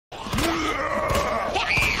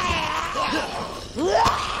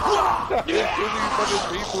There's too many fucking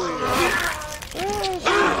people here.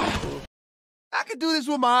 I can do this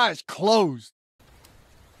with my eyes closed.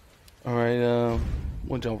 All right,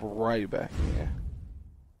 we'll jump right back in.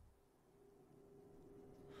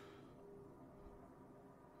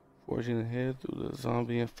 Forging ahead through the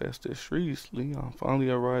zombie-infested streets, Leon finally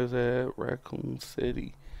arrives at Raccoon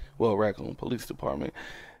City. Well, Raccoon Police Department.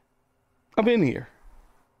 I've been here.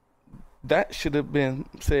 That should have been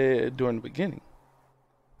said during the beginning.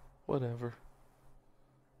 Whatever.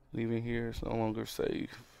 Leaving here is no longer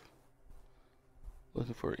safe.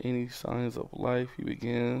 Looking for any signs of life, he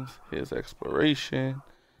begins his exploration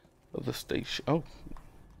of the station. Oh,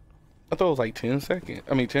 I thought it was like 10 seconds.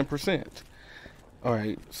 I mean, 10%.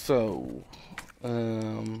 Alright, so, I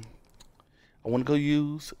want to go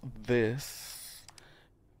use this.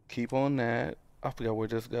 Keep on that. I forgot where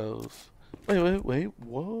this goes. Wait.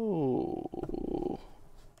 Whoa.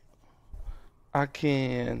 I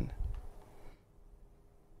can...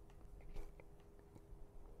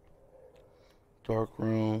 Dark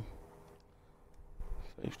room.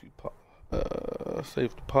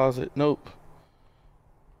 Safe deposit. Nope.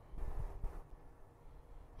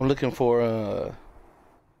 I'm looking for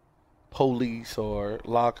police or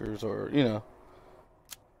lockers or, you know.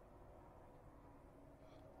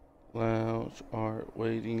 Lounge, art,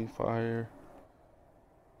 waiting, fire.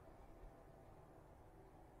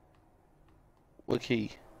 What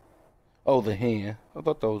key? Oh, the hand. I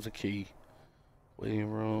thought that was a key. Waiting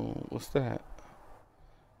room. What's that?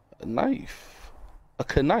 A knife.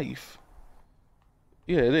 A knife.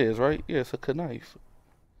 Yeah, it is, right? Yeah, it's a knife.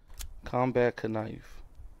 Combat knife.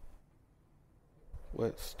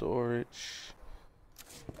 Wet storage.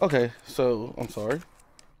 Okay, so I'm sorry.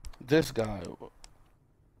 This guy.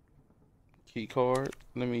 Key card.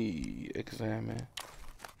 Let me examine.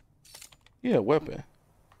 Yeah, weapon.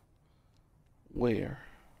 Where?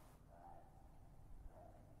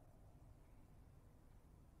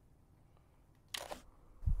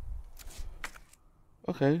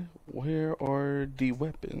 Okay, where are the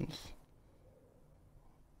weapons?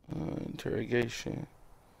 Interrogation.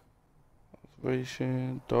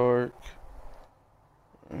 Observation. Dark.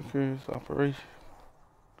 Records. Operation.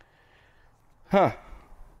 Huh.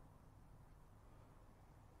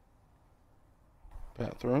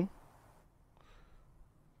 Bathroom.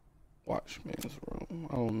 Watchman's room.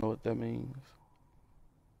 I don't know what that means.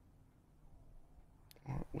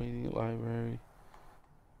 Waiting library.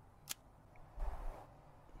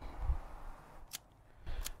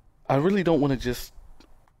 I really don't want to just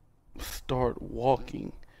start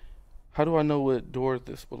walking. How do I know what door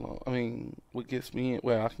this belongs? I mean, what gets me in?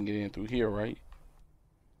 Well, I can get in through here, right?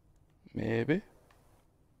 Maybe.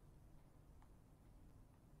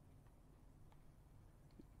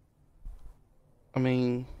 I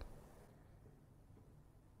mean,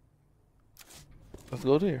 let's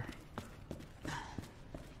go there.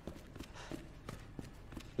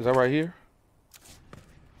 Is that right here?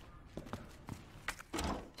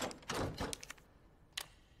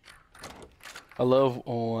 I love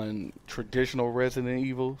on traditional Resident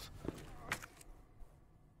Evils.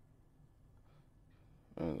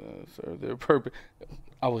 Serve their purpose.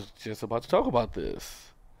 I was just about to talk about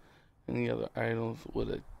this. Any other items with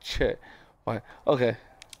a check? Why? Okay,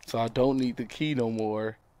 so I don't need the key no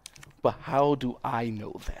more. But how do I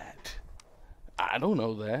know that? I don't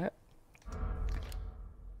know that.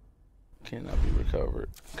 Cannot be recovered.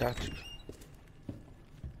 Got you.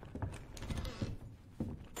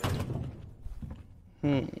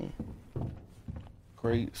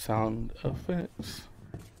 Great sound effects.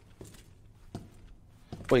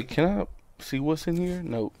 Wait, can I see what's in here?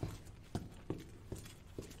 Nope.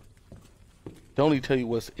 They only tell you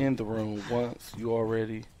what's in the room once you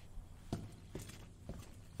already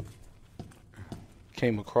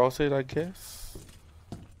came across it, I guess.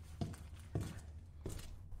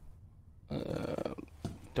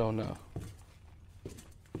 Don't know.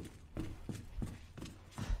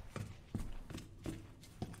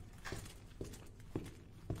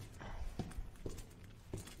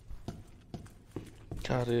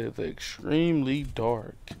 God, it is extremely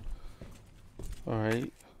dark.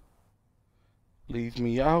 Alright. Leaves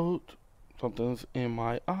me out. Something's in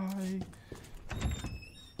my eye.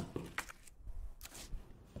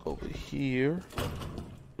 Over here.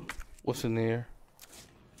 What's in there?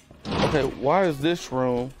 Okay, why is this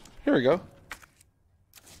room? Here we go.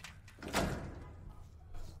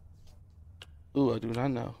 Ooh, I do not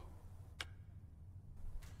know.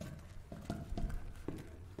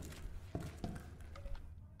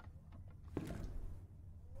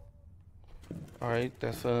 Alright,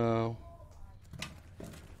 that's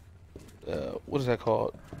what is that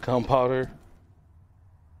called? Gunpowder.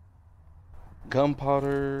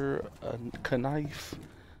 gunpowder, a knife,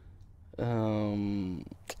 film,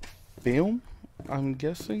 I'm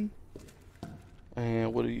guessing.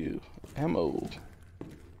 And what are you? Ammo.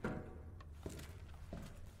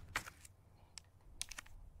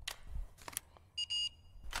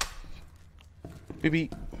 Beep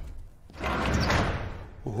beep.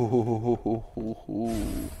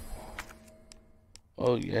 Ooh.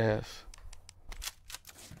 Oh yes.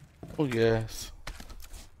 Oh yes.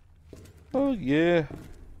 Oh yeah.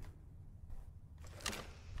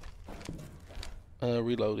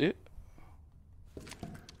 Reload it.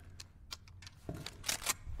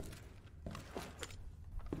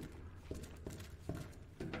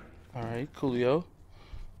 Alright, coolio.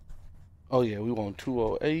 Oh yeah, we want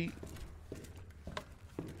 208.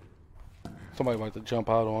 Somebody about to jump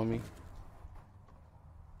out on me.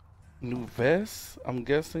 New vest, I'm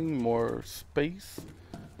guessing more space.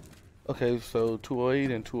 Okay, so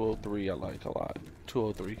 208 and 203 I like a lot.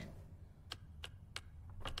 203.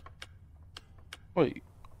 Wait.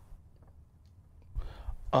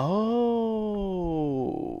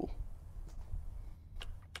 Oh.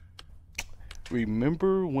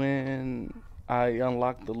 Remember when I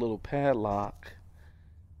unlocked the little padlock?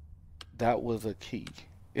 That was a key.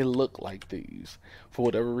 It looked like these. For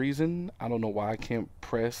whatever reason, I don't know why I can't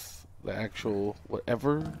press the actual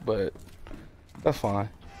whatever, but that's fine.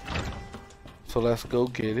 So let's go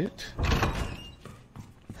get it.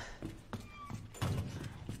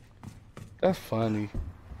 That's funny.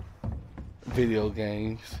 Video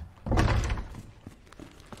games.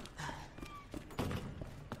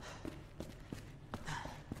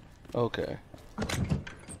 Okay.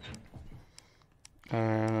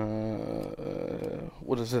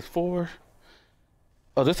 What is this for?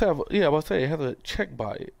 Oh, this have, yeah, I was say it has a check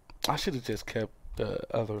by it. I should have just kept the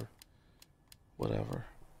other, whatever.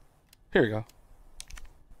 Here we go.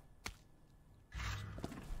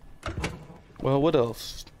 Well, what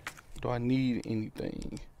else? Do I need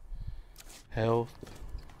anything? Health.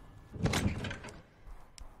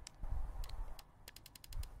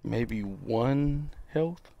 Maybe 1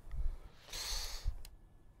 health?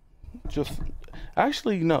 Just,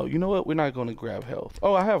 actually, no. You know what? We're not going to grab health.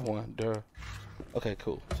 Oh, I have 1. Duh. Okay,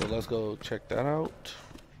 cool. So let's go check that out.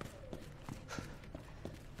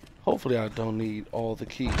 Hopefully I don't need all the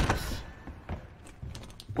keys.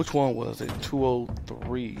 Which one was it?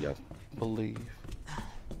 203, I believe.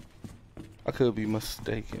 I could be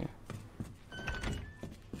mistaken.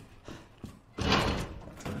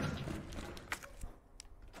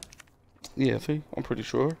 Yeah, see? I'm pretty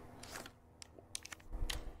sure.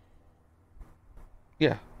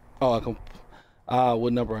 Yeah. Oh, I can...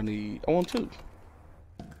 what number I need? I want 2.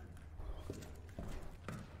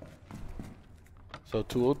 So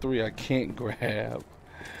 203 I can't grab.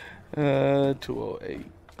 208.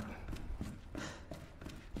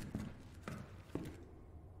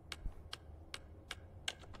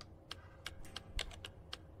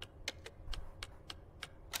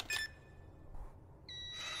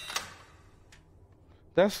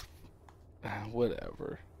 That's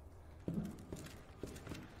whatever.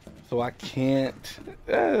 So I can't.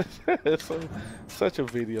 It's such a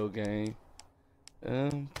video game.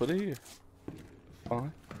 Put it here.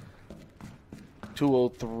 Fine.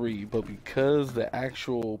 203, but because the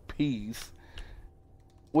actual piece,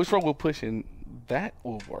 what's wrong with pushing? That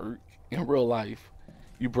will work in real life.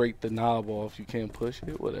 You break the knob off, you can't push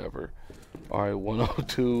it. Whatever. All right,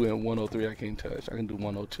 102 and 103 I can't touch. I can do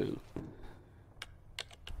 102.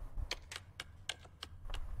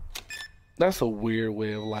 That's a weird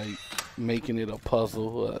way of like making it a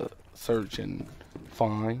puzzle, search and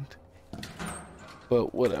find.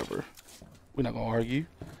 But whatever. We're not gonna argue.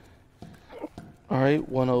 Alright,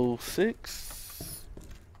 106.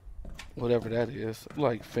 Whatever that is.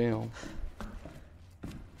 Like film.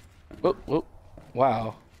 Whoop, whoop.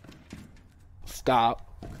 Wow.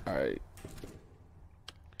 Stop. Alright.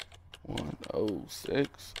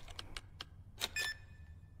 106.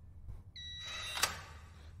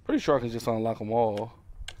 Pretty sure I can just unlock them all.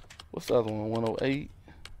 What's the other one? 108.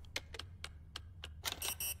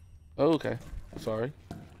 Oh, okay. Sorry.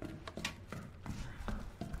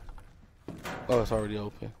 Oh, it's already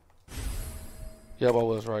open. Yep, I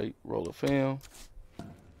was right. Roll of film.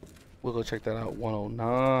 We'll go check that out.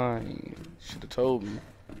 109. Should have told me.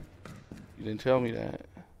 You didn't tell me that.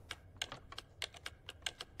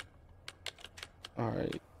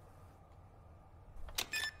 Alright.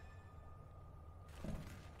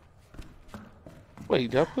 Wait,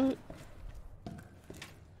 did I put?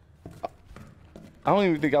 I don't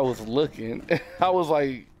even think I was looking. I was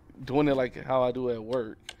like doing it like how I do at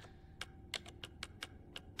work.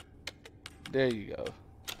 There you go.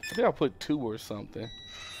 I think I put 2 or something.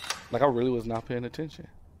 Like I really was not paying attention.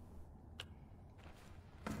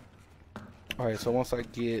 Alright, so once I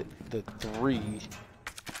get the 3,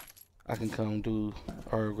 I can come do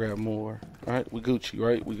or grab more. Alright, we Gucci,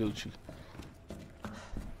 right? We Gucci.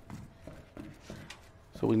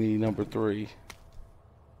 So we need number 3.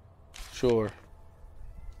 Sure.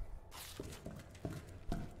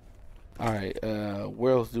 Alright,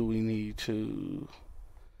 where else do we need to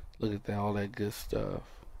look at that, all that good stuff?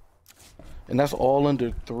 And that's all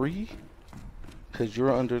under 3? Cause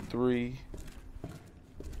you're under 3.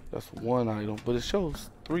 That's 1 item, but it shows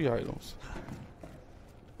 3 items.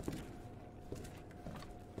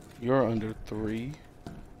 You're under 3.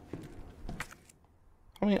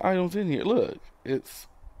 How many items in here? Look, it's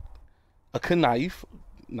a knife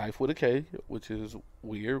with a K, which is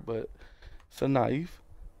weird, but it's a knife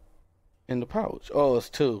in the pouch. Oh, it's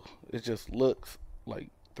 2. It just looks like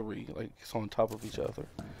 3, like it's on top of each other.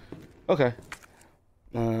 Okay.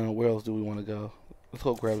 Where else do we want to go? Let's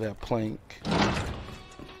go grab that plank.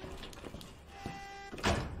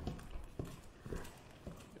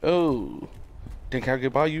 Oh, think I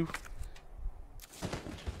get by you?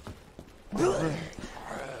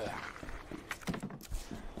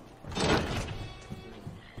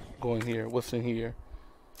 Go in here. What's in here?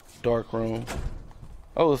 Dark room.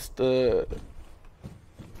 Oh, it's the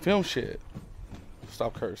film shit.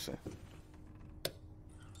 Stop cursing.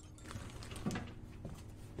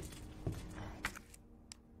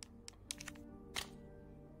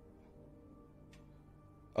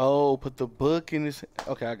 Oh, put the book in his...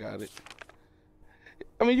 Okay, I got it.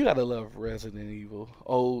 I mean, you gotta love Resident Evil.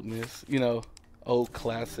 Oldness, you know, old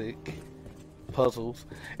classic puzzles.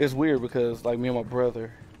 It's weird because, like, me and my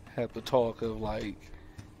brother had the talk of, like,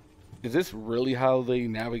 is this really how they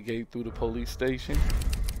navigate through the police station?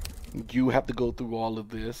 You have to go through all of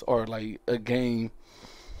this, or like a game,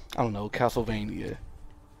 I don't know, Castlevania.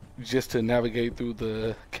 Just to navigate through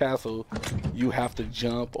the castle, you have to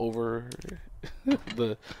jump over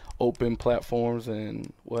the open platforms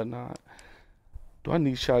and whatnot. Do I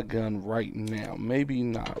need shotgun right now? Maybe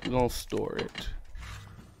not. We're gonna store it.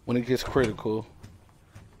 When it gets critical,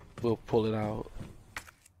 we'll pull it out.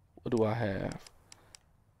 What do I have?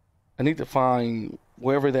 I need to find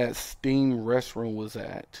wherever that Steam restroom was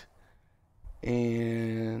at.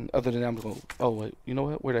 And other than that, I'm just gonna... Oh, wait. You know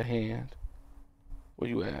what? Where the hand? Where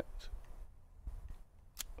you at?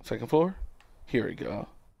 2nd floor? Here we go.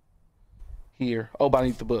 Here. Oh, but I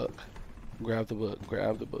need the book. Grab the book.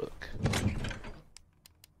 Grab the book.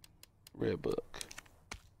 Red book.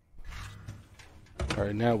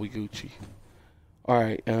 Alright, now we Gucci.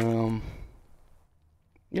 Alright,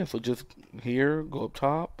 yeah, so just here, go up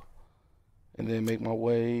top, and then make my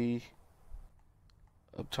way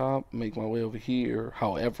up top, make my way over here.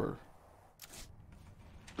 However,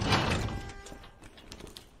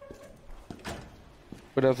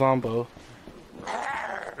 where that Zombo?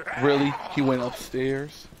 Really? He went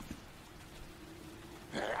upstairs?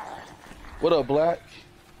 What up, Black?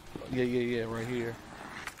 Yeah, right here.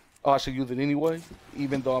 Oh, I should use it anyway,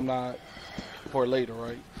 even though I'm not for later,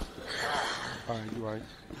 right? Alright, you're right.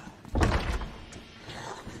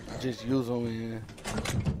 Just use them and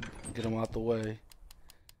get them out the way.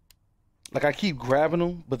 Like, I keep grabbing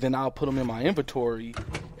them, but then I'll put them in my inventory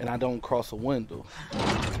and I don't cross a window.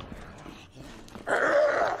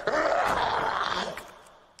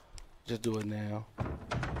 Just do it now.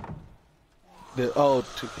 Okay.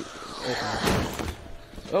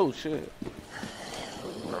 Oh, shit.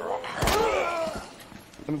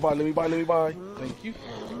 Let me buy. Thank you.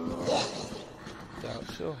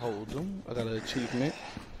 That shall hold them. I got an achievement.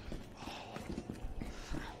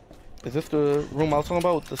 Is this the room I was talking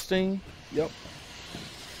about with the sting? Yep.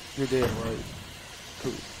 You're dead, right?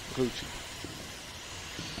 Cool. Gucci.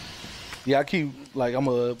 Yeah, I keep, like, I'm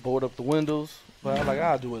gonna board up the windows, but I'm like,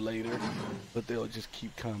 I'll do it later. But they'll just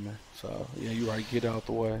keep coming. So, yeah, you're right. Get out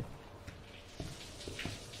the way.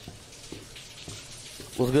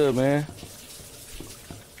 What's good, man?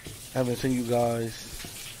 Haven't seen you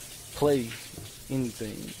guys play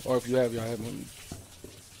anything. Or if you have, y'all haven't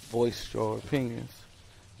voiced your opinions.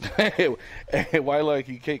 Hey, why like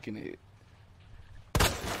you kicking it?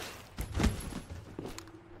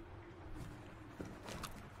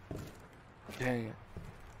 Dang.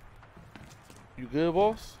 You good,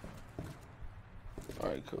 boss?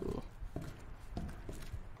 Alright, cool.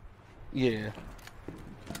 Yeah.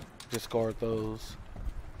 Discard those.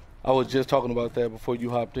 I was just talking about that before you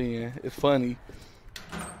hopped in. It's funny.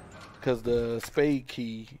 Because the spade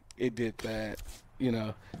key, it did that, you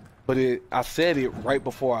know. But I said it right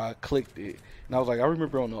before I clicked it. And I was like, I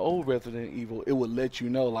remember on the old Resident Evil, it would let you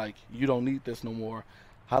know, like, you don't need this no more.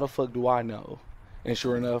 How the fuck do I know? And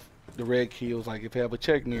sure enough, the red key was like, if you have a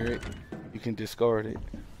check near it, you can discard it.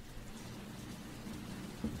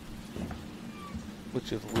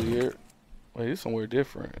 Which is weird. Wait, it's somewhere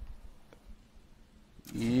different.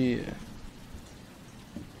 Yeah.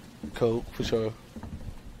 Coke, for sure.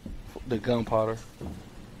 The gunpowder.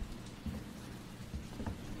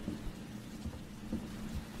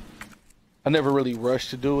 I never really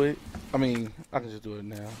rushed to do it. I mean, I can just do it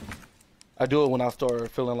now. I do it when I start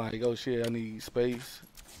feeling like, oh shit, I need space.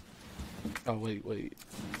 Oh, wait.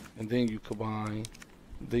 And then you combine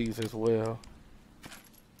these as well.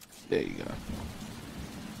 There you go.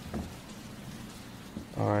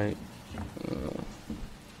 Alright.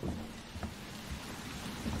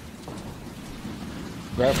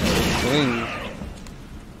 Grab thing.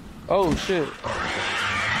 Oh shit.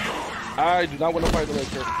 I do not want to fight the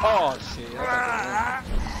lecture. Oh shit.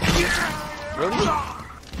 Really?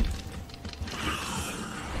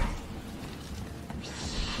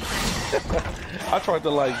 I tried to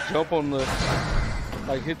like jump on the,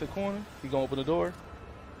 like hit the corner. He gonna open the door.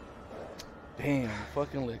 Damn,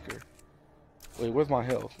 fucking liquor. Wait, where's my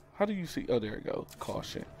health? How do you see? Oh, there it goes.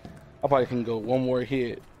 Caution. I probably can go one more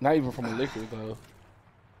hit. Not even from a liquor though.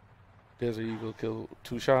 Desert Eagle kill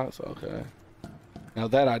 2 shots. Okay. Now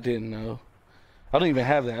that I didn't know. I don't even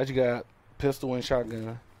have that. I just got pistol and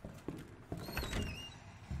shotgun.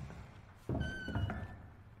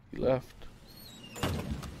 He left.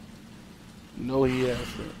 No, he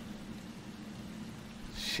hasn't.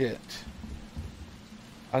 Shit.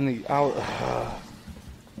 I need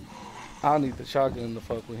the shotgun to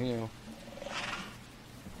fuck with him.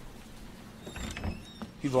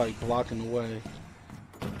 He's like blocking the way.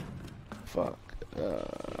 Fuck.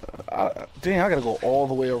 Dang, I gotta go all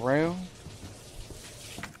the way around.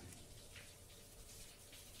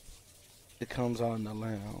 It comes out in the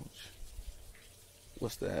lounge.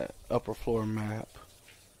 What's that? Upper floor map.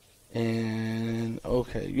 And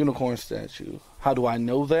okay, unicorn statue. How do I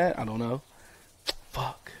know that? I don't know.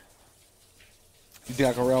 Fuck. You think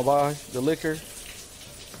I can run by the liquor?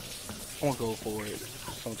 I'm gonna go for it.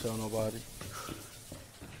 Just don't tell nobody.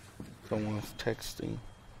 Someone's texting.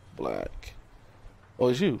 Black. Oh,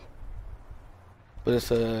 it's you. But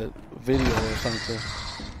it's a video or something.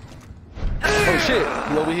 Oh shit!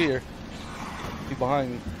 He over here. He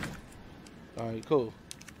behind me. Alright, cool.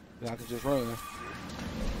 Then I can just run.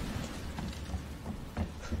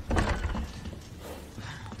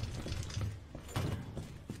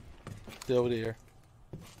 Stay over there.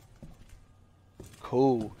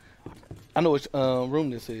 Cool. I know which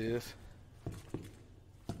room this is.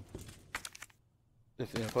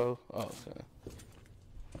 This info. Oh, okay.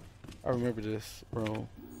 I remember this room.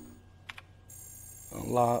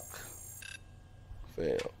 Unlock.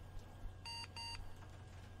 Fail.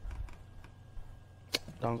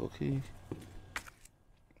 Dongle key.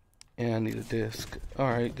 And I need a disc.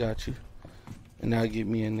 Alright, got you. And now get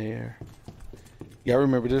me in there. Yeah, I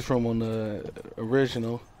remember this room on the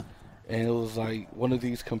original. And it was like one of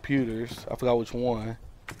these computers. I forgot which one.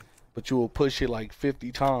 But you will push it like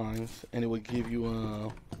 50 times. And it would give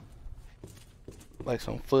you like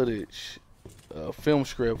some footage. Film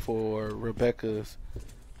script for Rebecca's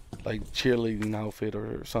like cheerleading outfit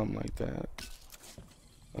or something like that.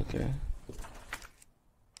 Okay.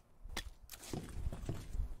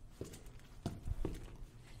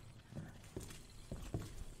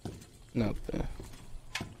 Nothing.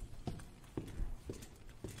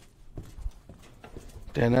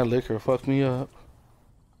 Damn, that liquor fucked me up.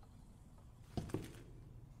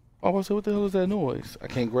 Oh, I said, what the hell is that noise? I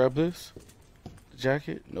can't grab this? The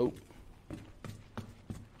jacket? Nope.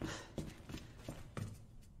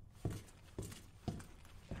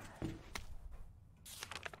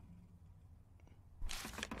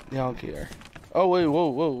 Yeah, I don't care. Oh, wait,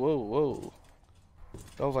 whoa.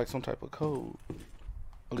 That was like some type of code.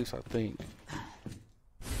 At least I think.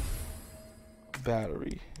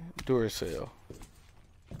 Battery. Duracell.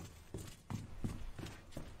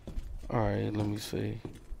 Alright, let me see.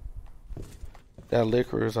 That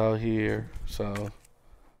liquor is out here, so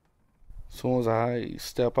as soon as I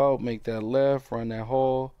step out, make that left, run that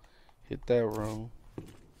hall, hit that room.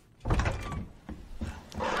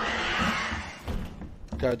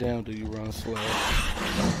 Goddamn, do you run slow.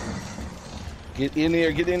 Get in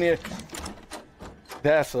there, get in there.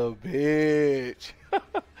 That's a bitch.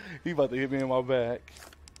 He about to hit me in my back.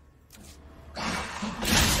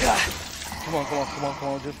 Come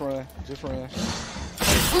on, just run.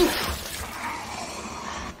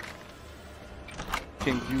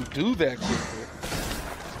 Can you do that quicker?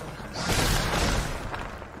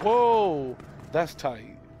 Whoa, that's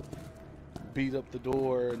tight. beat up the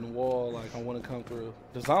door and the wall like I want to come through.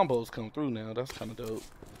 The zombos come through now. That's kind of dope.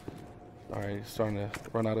 All right, starting to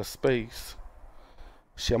run out of space.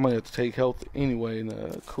 Shit, I'm gonna have to take health anyway in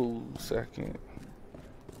a cool second.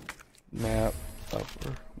 Map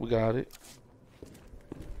upper. We got it.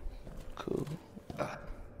 Cool.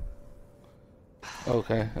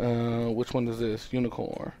 Okay. Which one is this?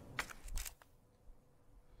 Unicorn.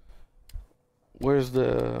 Where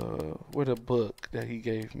the book that he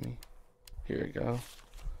gave me? Here we go.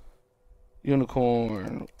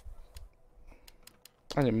 Unicorn.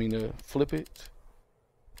 I didn't mean to flip it.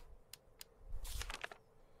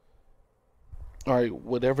 Alright,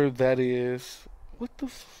 whatever that is. What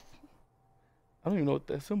the I don't even know what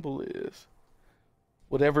that symbol is.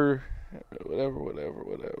 Whatever.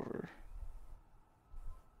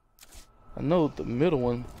 I know the middle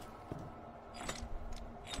one.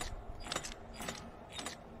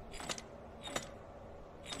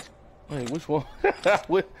 Wait, which one?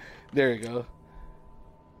 There you go.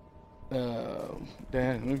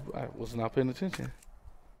 Damn, I was not paying attention.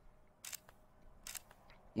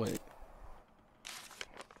 Wait.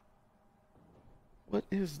 What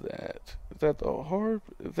is that? Is that the hard?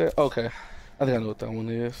 Is that okay? I think I know what that one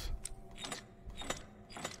is.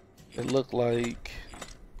 It looked like.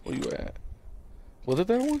 Where you at? Was it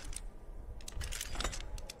that one?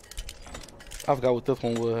 I forgot what this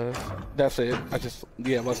one was. That's it.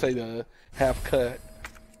 Yeah, I say the half cut.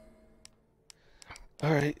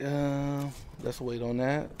 All right, let's wait on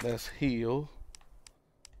that. Let's heal.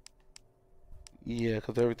 Yeah,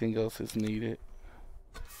 because everything else is needed.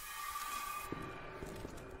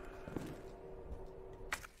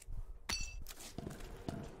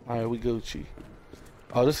 All right, we Gucci.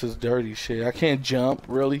 Oh, this is dirty shit. I can't jump,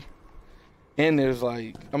 really. And there's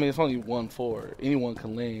like, I mean, it's only 1 floor. Anyone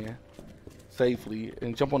can land safely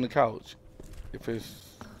and jump on the couch if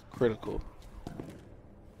it's critical.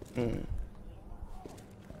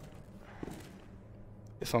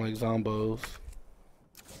 It's on like zombos.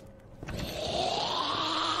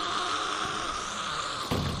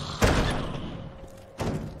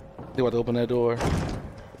 They about to open that door.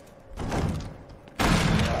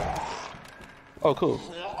 Oh, cool.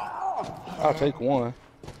 I'll take one.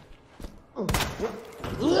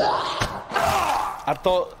 I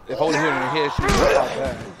thought if I would have hit him in the head, she would have shot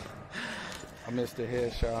back. I missed the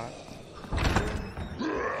headshot.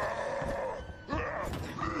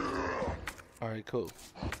 Alright, cool.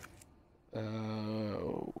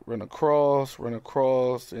 Run across,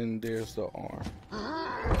 and there's the arm.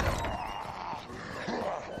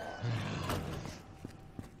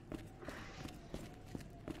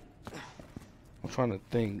 I'm trying to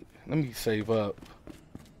think. Let me save up.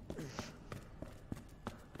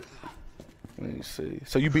 Let me see.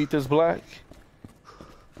 So you beat this black?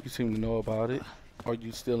 You seem to know about it. Or are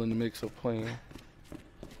you still in the mix of playing?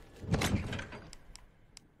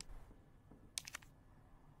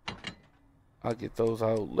 I'll get those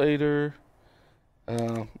out later.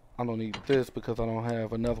 I don't need this because I don't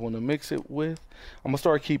have another one to mix it with. I'm gonna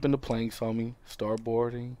start keeping the planks on me.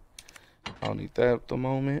 Starboarding. I don't need that at the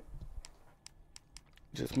moment.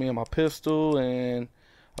 Just me and my pistol, and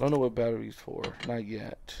I don't know what batteries for. Not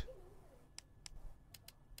yet.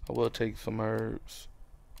 I will take some herbs.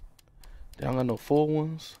 They don't got no full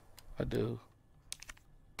ones. I do.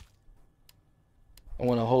 I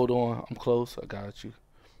want to hold on. I'm close. I got you.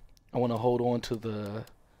 I want to hold on to the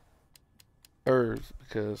herbs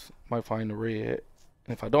because I might find the red.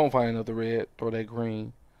 And if I don't find another red, throw that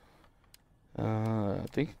green. I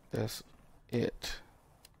think that's it.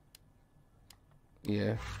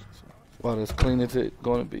 Yeah. About as clean as it's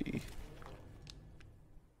gonna be.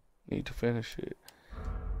 Need to finish it.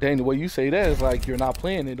 Dang, the way you say that is like you're not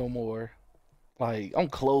playing it no more. Like, I'm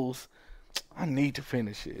close. I need to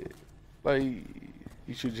finish it. Like,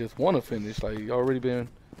 you should just want to finish. Like, you already been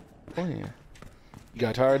playing. You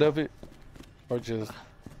got tired of it? Or just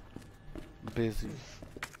busy?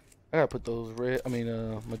 I gotta put those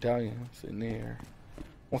medallions in there.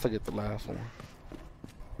 Once I get the last one.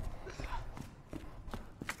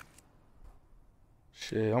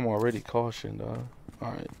 Shit, I'm already cautioned, dog.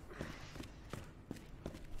 Alright.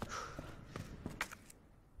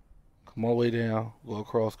 Come all the way down. Go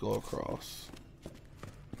across, go across.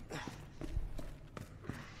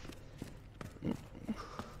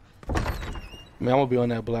 Man, I'm gonna be on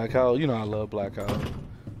that Blackout. You know I love Blackout.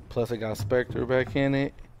 Plus, I got Spectre back in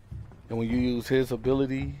it. And when you use his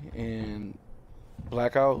ability in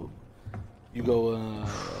Blackout, you go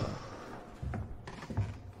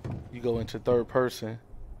into third person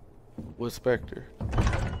with Spectre.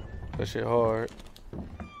 That shit hard.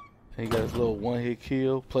 And he got his little one-hit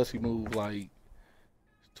kill. Plus, he moved like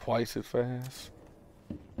twice as fast.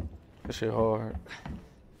 That shit hard.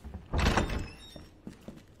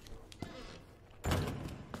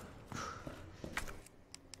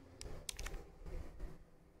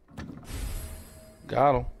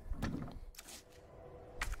 Got him.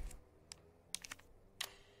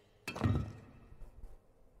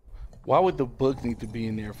 Why would the book need to be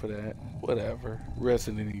in there for that? Whatever.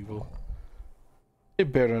 Resident Evil.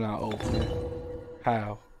 It better not open.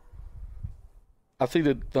 How? I see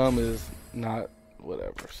the thumb is not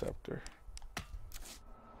whatever scepter.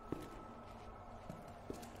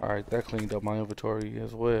 Alright, that cleaned up my inventory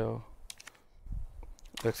as well.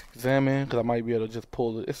 Let's examine, because I might be able to just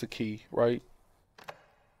pull it. It's a key, right?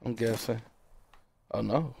 I'm guessing. Oh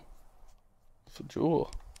no. It's a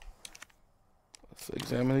jewel. Let's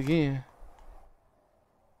examine again.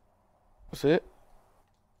 That's it?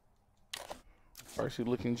 Spicy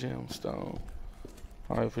looking gemstone.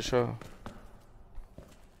 Alright, for sure.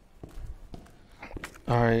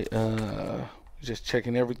 Alright, just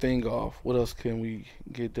checking everything off. What else can we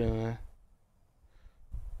get done?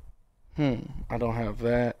 I don't have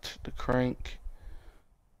that. The crank.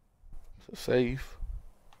 It's a safe.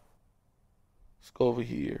 Let's go over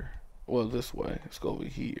here. Well, this way. Let's go over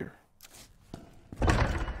here.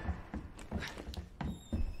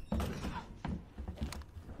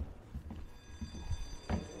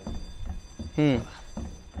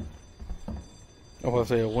 I was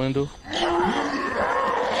to say a window.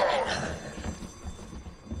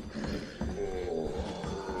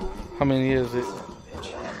 How many is it?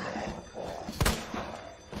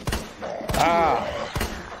 Ah!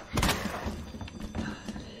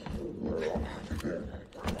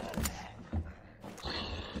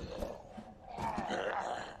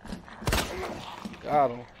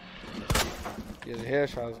 Got him. Yeah, the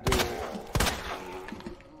headshots do it.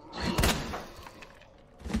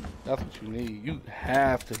 That's what you need. You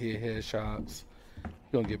have to hit headshots.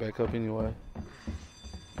 You're gonna get back up anyway.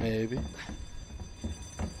 Maybe.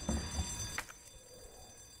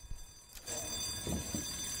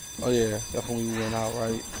 Oh yeah, that's when we went out,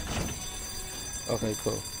 right? Okay,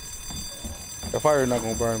 cool. The fire not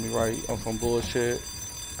gonna burn me, right? On some bullshit.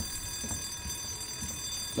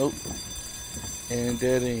 Nope. And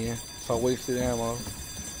dead end. So I wasted ammo.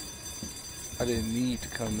 I didn't need to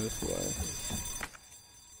come this way.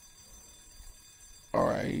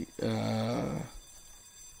 Alright,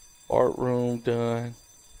 art room done.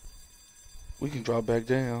 We can drop back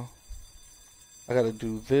down. I gotta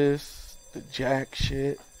do this, the jack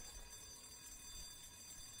shit.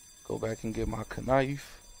 Go back and get my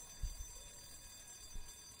knife.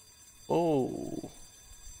 Oh.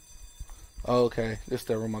 Okay, this is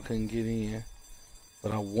that room I couldn't get in.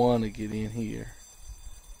 But I want to get in here.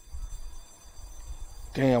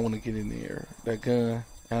 Damn, I want to get in there. That gun,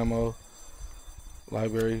 ammo,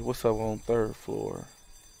 library. What's up on 3rd floor?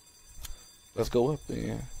 Let's go up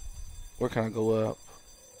then. Where can I go up?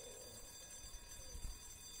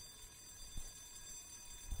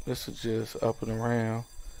 This is just up and around.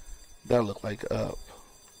 That look like up.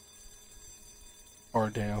 Or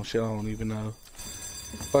down. Shit, I don't even know.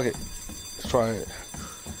 Fuck it. Let's try it.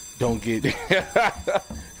 Don't get it.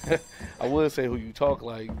 I would say who you talk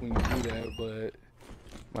like when you do that, but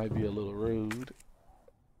might be a little rude.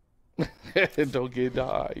 Don't get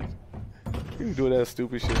died. You do that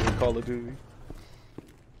stupid shit in Call of Duty.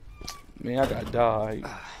 Man, I got died.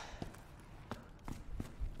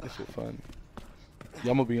 That shit funny.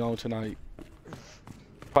 Yeah, I'm gonna be on tonight.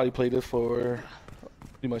 Probably play this for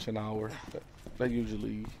pretty much an hour. That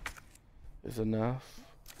usually is enough.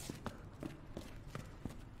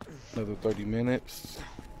 Another 30 minutes.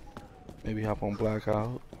 Maybe hop on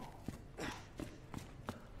Blackout.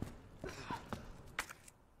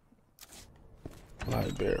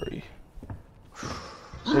 Library.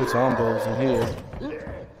 There's zombos in here.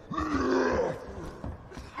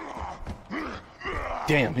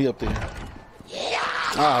 Damn, he up there.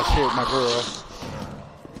 Ah, shit, my girl.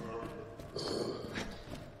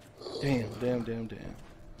 Damn.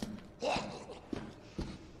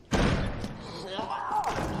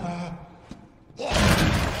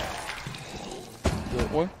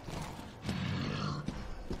 Good one.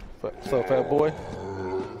 What's up, fat boy?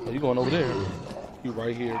 Oh, you going over there? You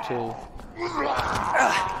right here, too.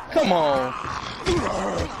 Come on.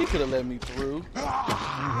 He could have let me through.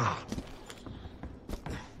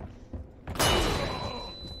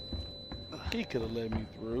 He could have let me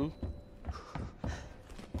through.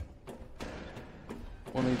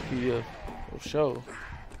 1 AP of show.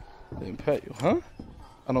 Didn't pet you, huh?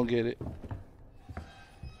 I don't get it.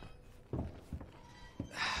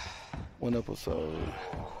 1 episode.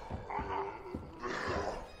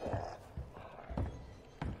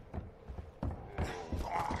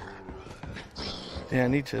 Yeah, I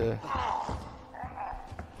need to.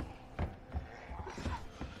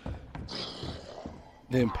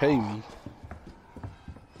 Then pay me.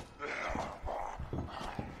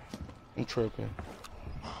 I'm tripping.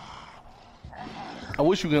 I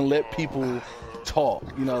wish you can let people talk.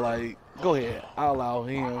 You know, like, go ahead. I'll allow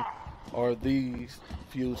him or these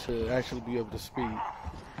few to actually be able to speak.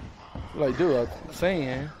 Like, dude, I'm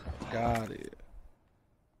saying, got it.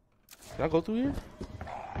 Can I go through here?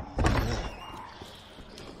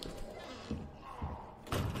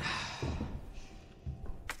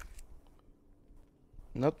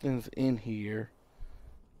 Nothing's in here.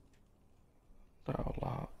 Door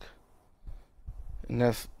lock. And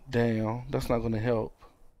that's down. That's not gonna help.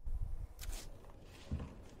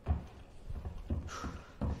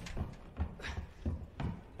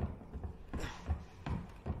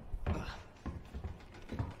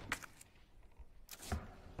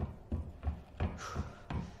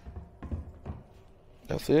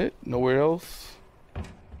 That's it? Nowhere else?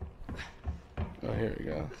 Oh, here we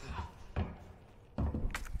go.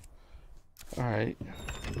 Alright.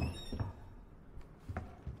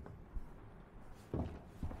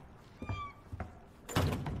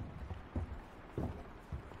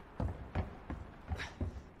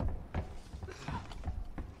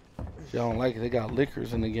 Y'all don't like it, they got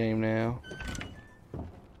liquors in the game now.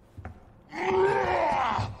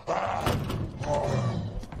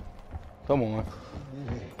 Come on.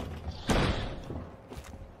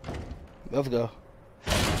 Let's go.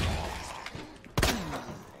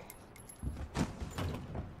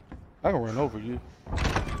 I can run over you.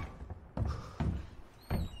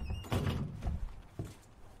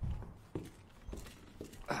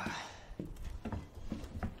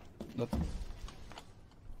 Nothing.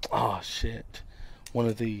 Oh shit. One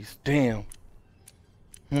of these. Damn.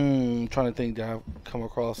 I'm trying to think that I've come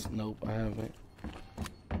across. Nope, I haven't.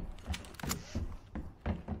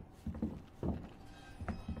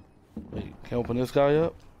 Wait, can I open this guy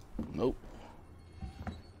up? Nope.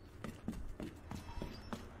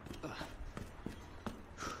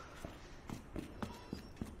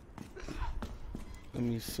 Let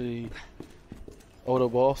me see. Oh, the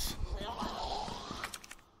boss.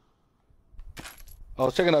 I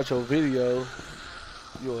was checking out your video.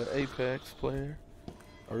 You're an Apex player.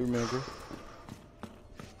 I remember.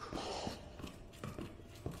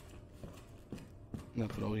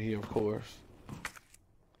 Nothing over here, of course.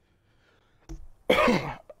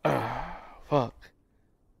 Fuck.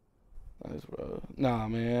 Nice, bro. Nah,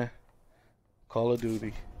 man. Call of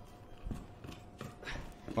Duty.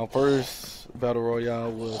 My first battle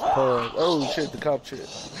royale was PUBG. Oh shit, the cop shit.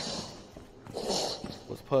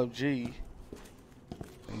 Was PUBG.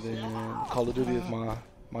 And then Call of Duty is my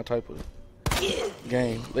type of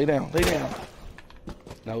game. Lay down, lay down.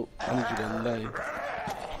 Nope, I need you to lay.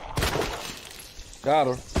 Got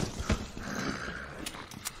her.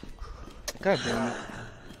 God damn it.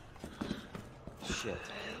 Shit.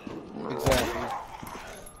 Exactly.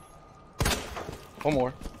 One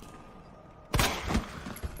more.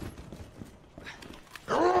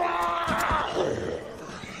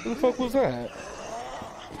 Who the fuck was that?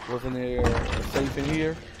 Wasn't there a safe in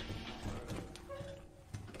here?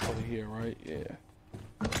 Over here, right? Yeah.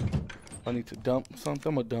 I need to dump something.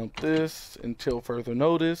 I'm gonna dump this until further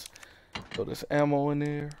notice. So there's ammo in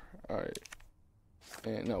there. Alright.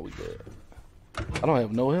 And no, we good. I don't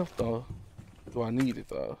have no health though. Do I need it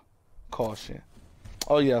though? Caution.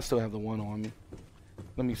 Oh yeah, I still have the one on me.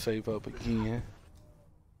 Let me save up again.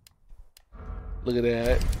 Look at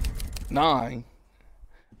that. 9.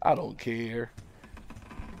 I don't care.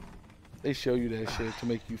 They show you that shit to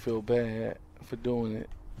make you feel bad for doing it.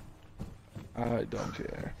 I don't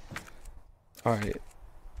care. Alright.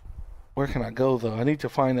 Where can I go though? I need to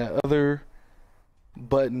find that other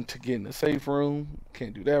button to get in the safe room.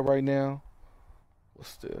 Can't do that right now.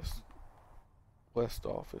 What's this? West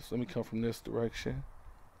office. Let me come from this direction.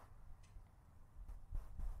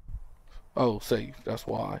 Oh, safe. That's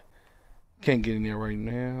why. Can't get in there right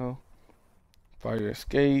now. Fire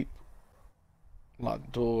escape.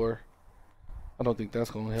 Locked door. I don't think that's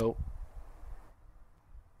gonna help.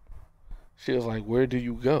 She was like, where do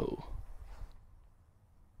you go?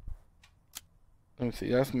 Let me see.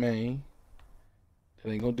 That's main.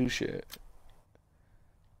 That ain't gonna do shit.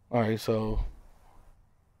 Alright, so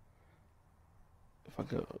if I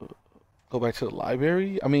go back to the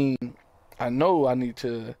library, I mean, I know I need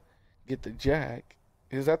to get the jack.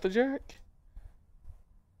 Is that the jack?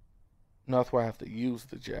 No, that's where I have to use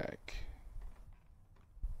the jack.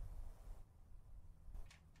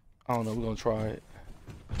 I don't know, we're gonna try it.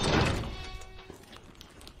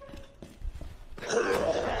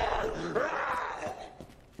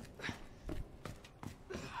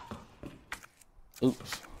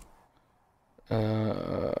 Oops.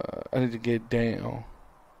 I need to get down.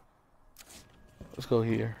 Let's go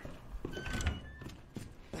here.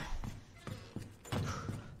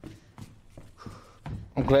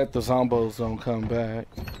 I'm glad the zombos don't come back.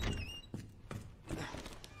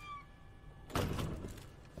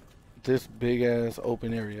 This big ass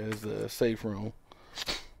open area is the safe room.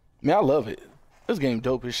 Man, I love it. This game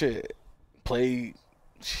dope as shit. Played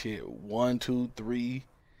shit 1, 2, 3,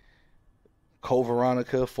 Code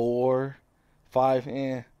Veronica 4, 5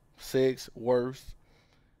 and 6 worst,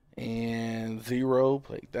 and 0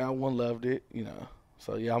 played that one, loved it. You know,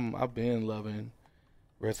 so yeah, I've been loving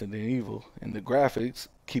Resident Evil, and the graphics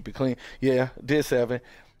keep it clean. Yeah, did 7,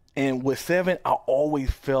 and with 7, I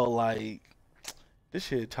always felt like this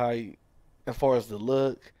shit tight as far as the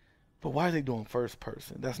look, but why are they doing first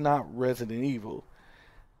person? That's not Resident Evil.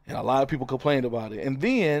 And a lot of people complained about it. And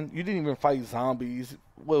then you didn't even fight zombies.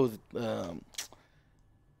 What was it?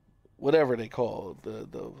 Whatever they called,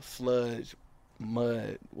 the sludge,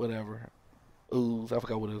 mud, whatever, ooze. I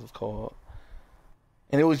forgot what it was called.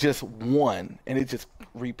 And it was just one, and it just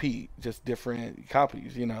repeat, just different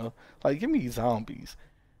copies. You know, like give me zombies.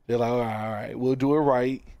 They're like, all right, we'll do it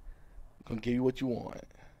right. I'm gonna give you what you want.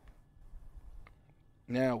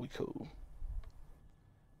 Now we cool.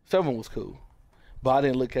 7 was cool. But I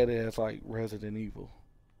didn't look at it as like Resident Evil.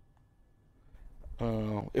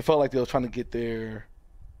 It felt like they were trying to get their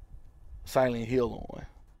Silent Hill on.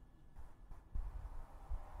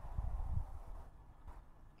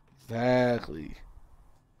 Exactly.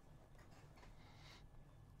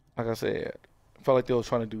 Like I said, it felt like they were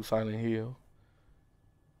trying to do Silent Hill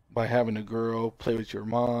by having a girl play with your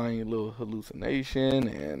mind, a little hallucination,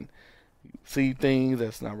 and see things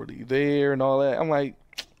that's not really there and all that. I'm like,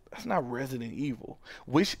 that's not Resident Evil.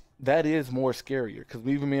 Which that is more scarier, because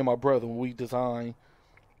even me and my brother, when we design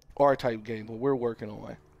our type game, what we're working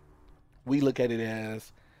on, we look at it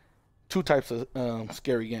as 2 types of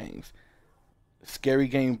scary games. Scary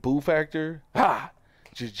game boo factor,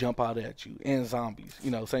 just jump out at you, and zombies,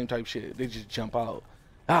 you know, same type shit. They just jump out.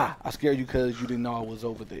 I scared you because you didn't know I was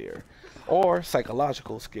over there. Or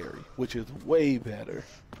psychological scary, which is way better.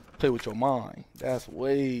 Play with your mind. That's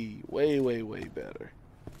way, way, way, way better.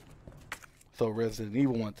 So Resident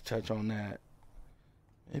Evil wanted to touch on that.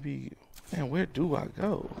 Maybe, man, where do I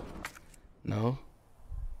go? No.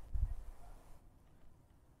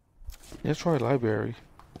 Let's try library.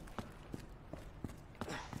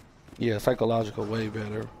 Yeah, psychological way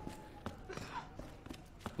better.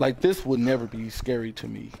 Like this would never be scary to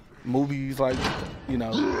me. Movies like, you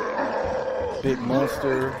know, big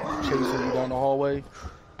monster chasing you down the hallway.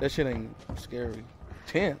 That shit ain't scary.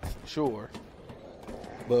 Tense, sure.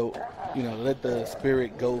 But, you know, let the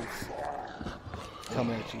spirit ghost come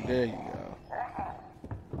at you. There you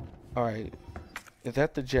go. Alright. Is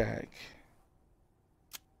that the jack?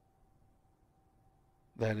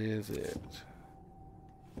 That is it.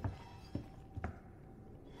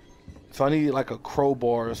 So I need like a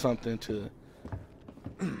crowbar or something to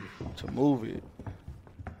move it.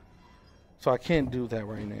 So I can't do that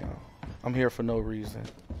right now. I'm here for no reason.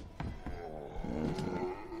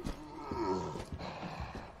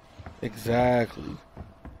 Exactly.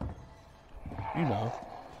 You know.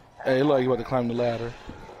 Hey, look, you about to climb the ladder.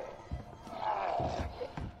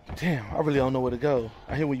 Damn, I really don't know where to go.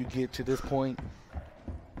 I hate when you get to this point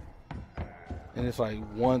and it's like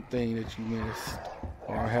one thing that you missed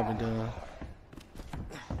or haven't done.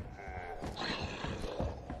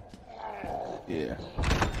 Yeah.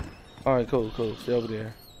 Alright, cool. Stay over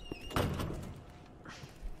there.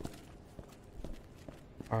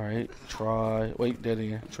 Alright, try. Wait, dead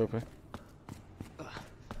end. Tripping.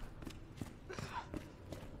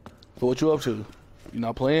 So what you up to? You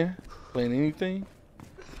not playing? Playing anything?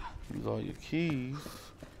 Use all your keys.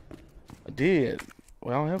 I did.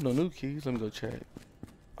 Well, I don't have no new keys. Let me go check.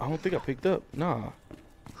 I don't think I picked up. Nah.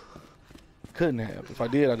 Couldn't have. If I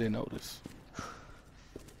did, I didn't notice.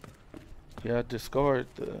 Yeah, I discard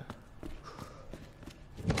the...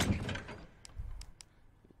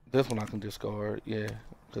 This one I can discard, yeah.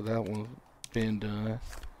 Because that one's been done.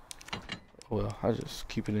 Well, I just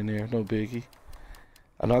keep it in there. No biggie.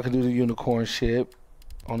 I know I can do the unicorn ship.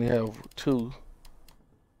 Only have 2.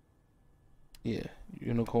 Yeah,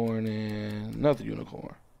 unicorn and another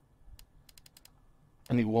unicorn.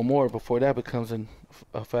 I need 1 more before that becomes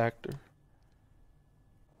a factor.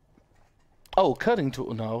 Oh, cutting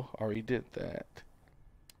tool. No, already did that.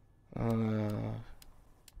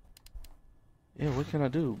 Yeah, what can I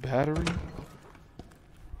do? Battery?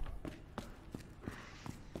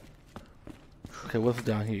 Okay, what's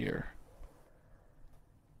down here?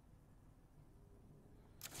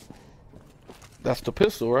 That's the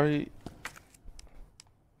pistol, right?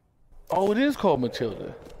 Oh, it is called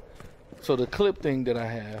Matilda. So the clip thing that I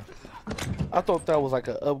have, I thought that was like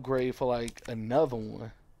an upgrade for like another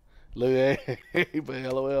one. Look at it, but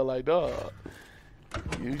LOL, like, dog,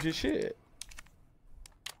 use your shit.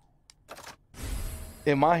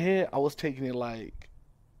 In my head, I was taking it like,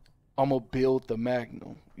 I'm gonna build the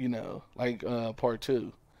Magnum, you know, like part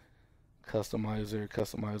 2.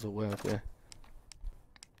 Customize a weapon.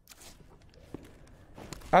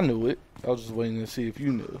 I knew it. I was just waiting to see if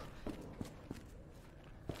you knew.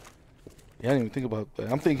 Yeah, I didn't even think about that.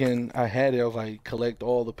 I'm thinking I had it. I was like, collect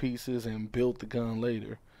all the pieces and build the gun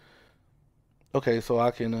later. Okay, so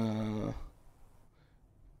I can,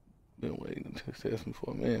 been waiting to ask me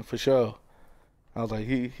for a minute, for sure. I was like,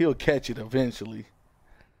 he'll catch it eventually.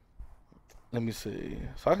 Let me see.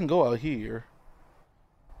 So I can go out here.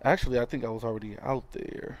 Actually, I think I was already out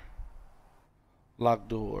there. Locked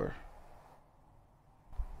door.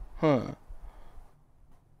 Huh.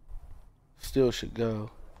 Still should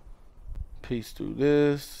go. Piece through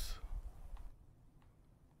this.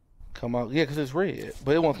 Come out. Yeah, because it's red.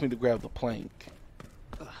 But it wants me to grab the plank.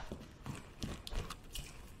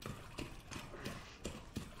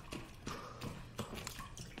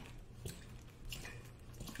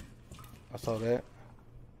 I saw that.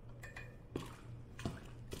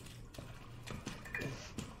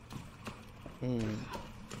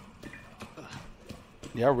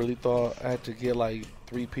 Yeah, I really thought I had to get like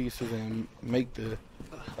 3 pieces and make the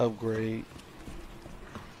upgrade.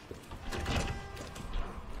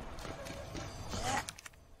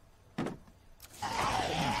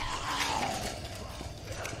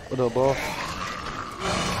 What up, boss?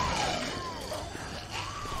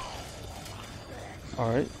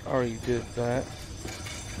 Alright, already did that.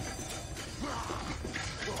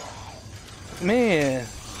 Man,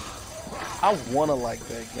 I wanna like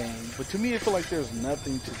that game, but to me it feels like there's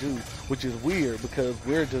nothing to do, which is weird because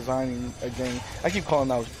we're designing a game. I keep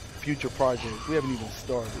calling out future projects. We haven't even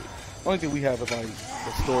started. The only thing we have is like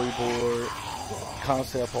the storyboard,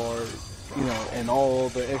 concept art, you know, and all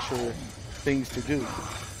the extra things to do.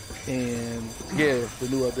 And yeah, the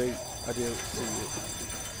new update, I did see it.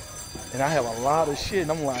 And I have a lot of shit,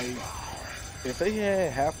 and I'm like, if they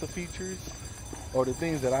had half the features or the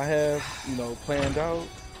things that I have, you know, planned out,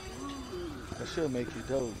 that should make it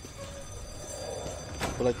dope.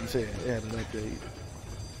 But like you said, it had an update.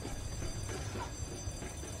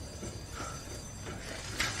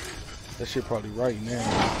 That shit probably right now.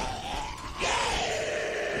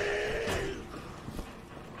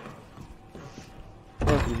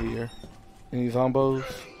 Run through here. Any zombos?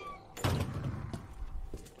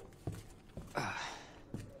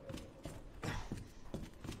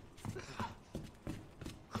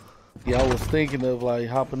 Yeah, I was thinking of like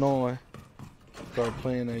hopping on, start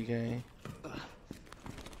playing that game.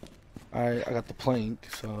 I got the plank,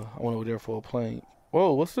 so I went over there for a plank.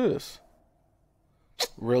 Whoa, what's this?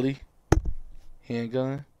 Really?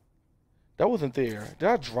 Handgun? That wasn't there. Did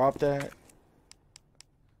I drop that?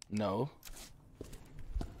 No.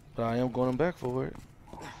 But I am going back for it.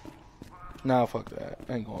 Nah, fuck that.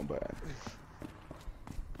 I ain't going back.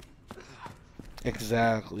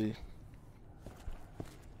 Exactly.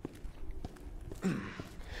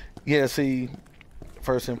 Yeah, see,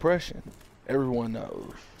 first impression. Everyone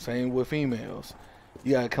knows. Same with females.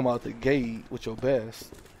 You gotta come out the gate with your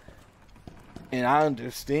best. And I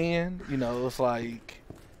understand, you know, it's like,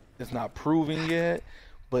 it's not proven yet,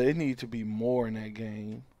 but it needs to be more in that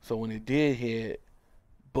game. So when it did hit,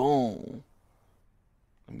 boom.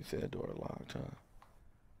 Let me say that door locked, huh?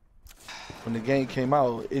 When the game came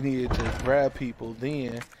out, it needed to grab people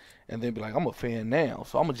then, and then be like, I'm a fan now,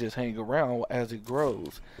 so I'm gonna just hang around as it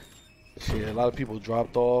grows. Shit, a lot of people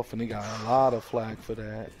dropped off, and they got a lot of flack for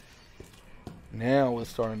that. Now it's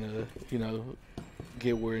starting to, you know,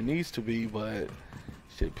 get where it needs to be, but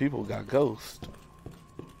shit, people got ghost.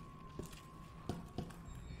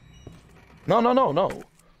 No.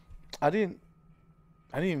 I didn't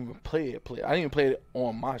even play it. I didn't even play it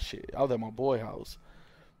on my shit. I was at my boy house.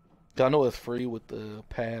 I know it's free with the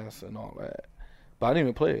pass and all that, but I didn't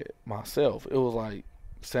even play it myself. It was like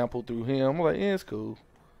sampled through him. I'm like, yeah, it's cool,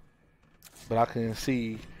 but I couldn't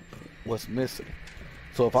see what's missing.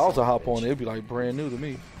 So if I was to hop on it, it'd be like brand new to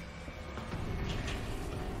me.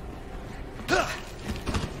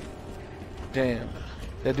 Damn,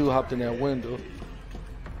 that dude hopped in that window.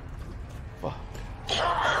 Fuck.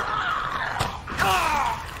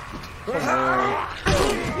 Come on.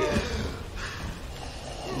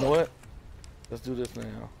 You know what? Let's do this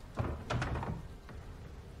now.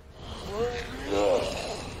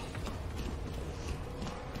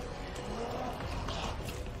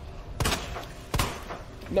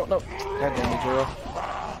 No, no. God damn it, girl.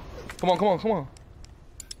 Come on, come on, come on.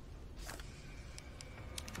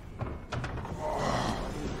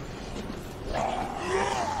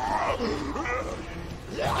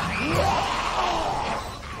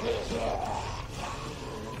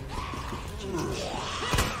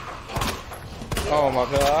 Oh my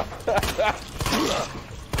god.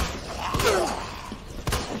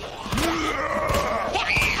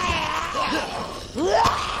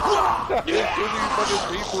 There's too many fucking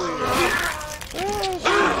people here.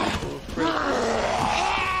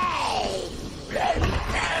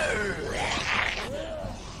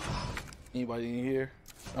 Anybody in here?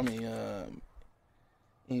 I mean,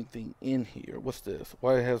 anything in here? What's this?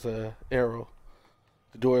 Why it has a arrow?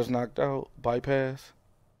 The door is knocked out. Bypass.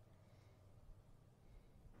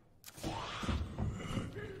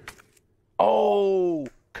 Oh,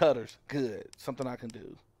 cutters. Good. Something I can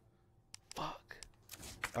do. Fuck.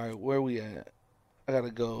 All right, where we at? I gotta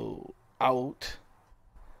go out,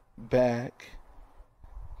 back.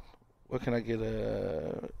 Where can I get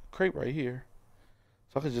a crate right here?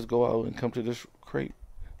 So I could just go out and come to this crate.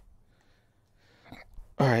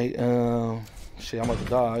 All right. Shit, I'm about to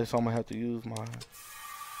die, so I'm gonna have to use my.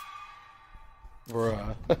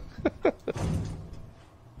 Bruh.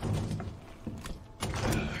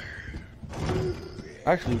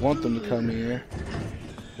 I actually want them to come in.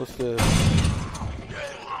 What's this?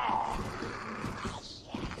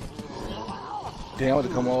 Damn, I want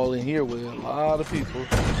to come all in here with a lot of people.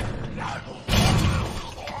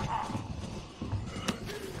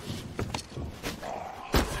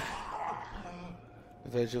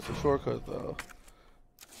 Is that just a shortcut though?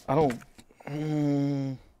 I don't.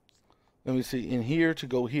 Let me see. In here to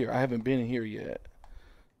go here. I haven't been in here yet,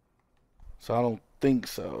 so I don't think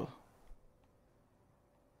so.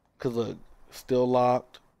 Cause look, still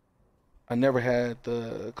locked. I never had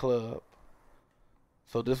the club,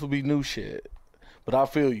 so this will be new shit. But I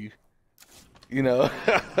feel you, you know.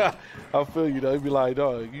 I feel you though. It'd be like,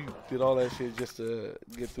 dog, you did all that shit just to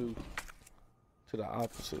get through to the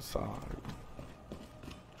opposite side.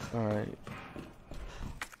 All right,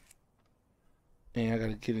 and I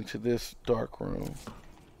gotta get into this dark room.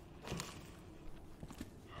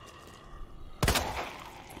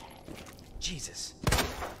 Jesus.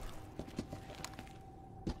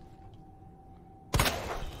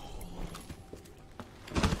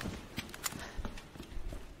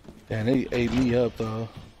 Damn, they ate me up though.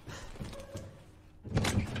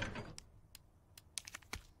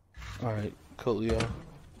 Alright, Coolio.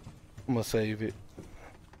 I'm gonna save it.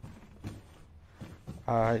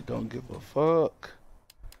 I don't give a fuck.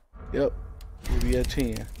 Yep, we'll be at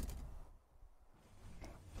 10.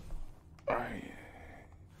 Alright.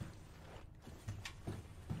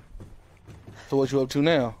 So what you up to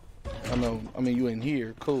now? I mean you in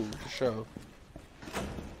here, cool, for sure.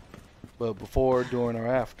 But before, during, or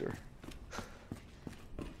after?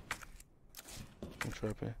 I'm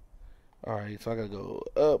tripping. Alright, so I gotta go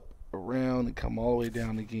up, around, and come all the way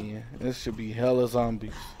down again. This should be hella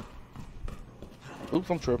zombies. Oops,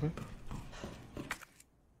 I'm tripping.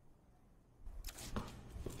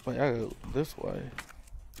 Wait, I go this way.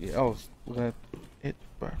 Yeah, I was looking at it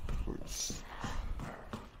backwards.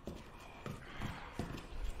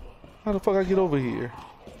 How the fuck I get over here?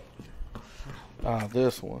 Ah,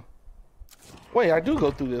 this one. Wait, I do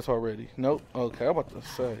go through this already. Nope. Okay, I'm about to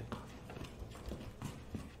say.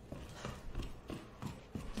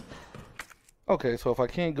 Okay, so if I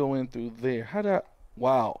can't go in through there, how do I...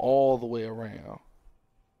 Wow, all the way around.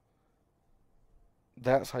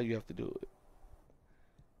 That's how you have to do it.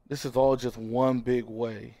 This is all just one big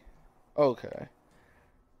way. Okay.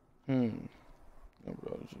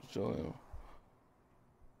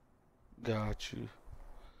 Got you.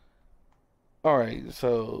 Alright,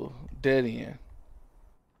 so dead end.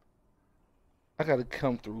 I gotta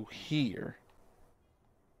come through here.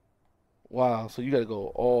 Wow, so you gotta go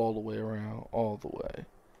all the way around, all the way.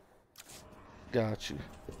 Got you.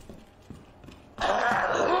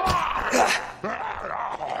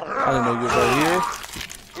 I didn't know you was right here.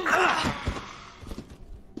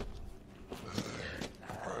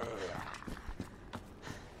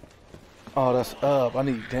 Oh, that's up. I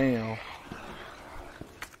need down.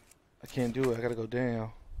 I can't do it. I gotta go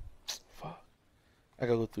down. Fuck. I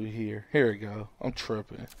gotta go through here. Here we go. I'm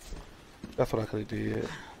tripping. That's what I could have did.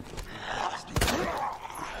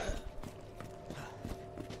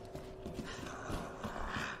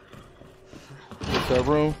 What's that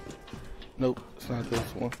room? Nope, it's not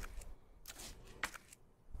this one.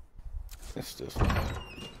 It's this one.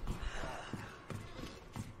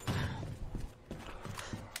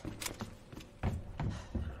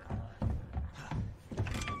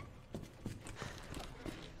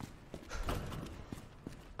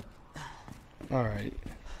 Alright.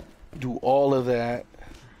 Do all of that.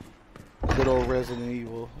 Good old Resident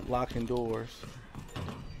Evil. Locking doors.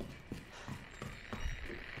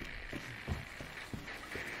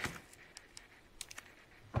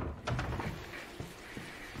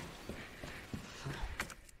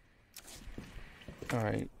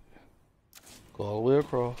 Alright. Go all the way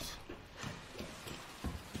across.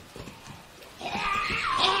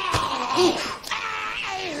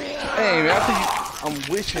 Hey, man, I'm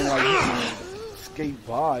wishing like you can skate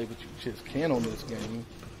by, but you just can't on this game.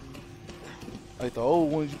 Like the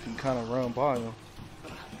old ones, you can kind of run by them.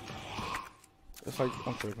 It's like,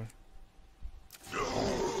 I'm tripping.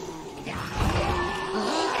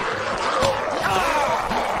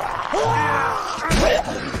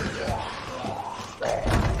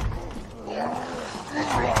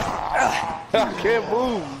 I can't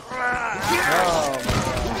move. Oh,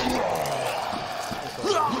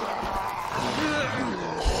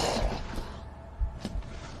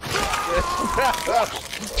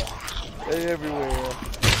 they everywhere.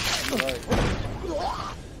 Right.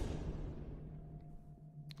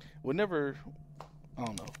 Would never, I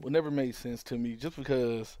don't know, would never make sense to me just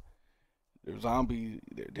because they're zombies,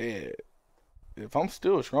 they're dead. If I'm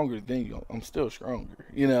still stronger than you, I'm still stronger.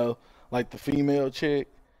 You know, like the female chick,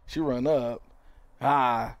 she run up,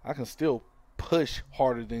 I can still push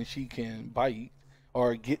harder than she can bite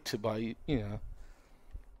or get to bite, you know.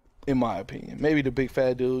 In my opinion. Maybe the big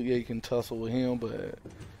fat dude, yeah, you can tussle with him, but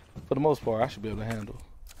for the most part, I should be able to handle.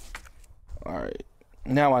 Alright.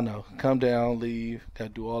 Now I know. Come down, leave,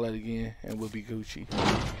 gotta do all that again, and we'll be Gucci.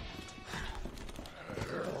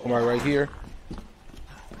 Am I right here?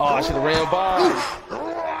 Oh, I should have ran by.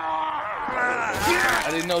 I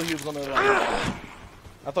didn't know he was gonna, like,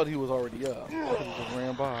 I thought he was already up. I could have just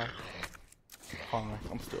ran by. Fine.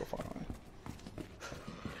 I'm still fine.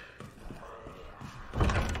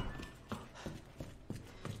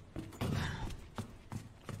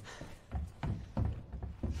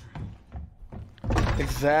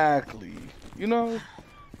 Exactly. You know,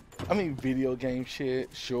 I mean, video game shit,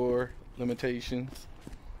 sure, limitations.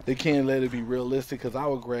 They can't let it be realistic because I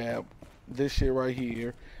would grab this shit right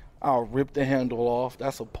here. I'll rip the handle off.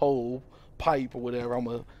 That's a pole, pipe, or whatever. I'm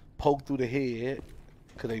going to poke through the head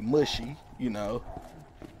because they mushy, you know.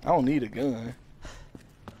 I don't need a gun.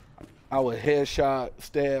 I would headshot,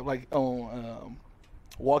 stab, like on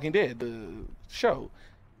Walking Dead, the show.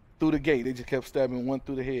 Through the gate, they just kept stabbing one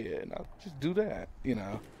through the head, and I'll just do that, you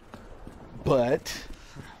know. But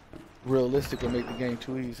realistic will make the game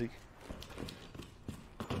too easy.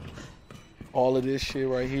 All of this shit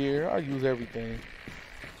right here, I use everything.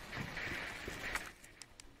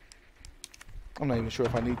 I'm not even sure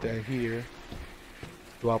if I need that here.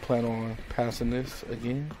 Do I plan on passing this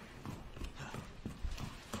again?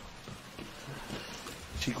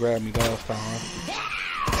 She grabbed me last time.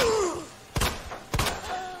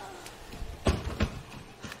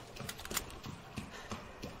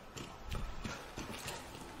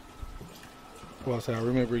 Well, I say, I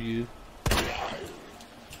remember you.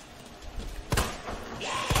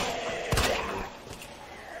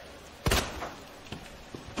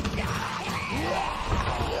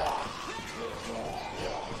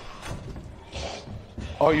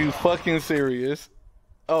 Are you fucking serious?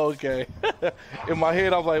 Oh, okay. In my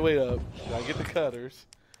head, I was like, wait up. Did I get the cutters?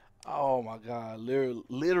 Oh my God.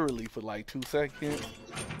 Literally for like 2 seconds,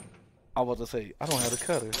 I was to say, I don't have the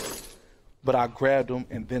cutters. But I grabbed them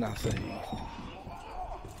and then I saved.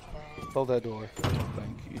 Close that door.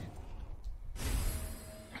 Thank you.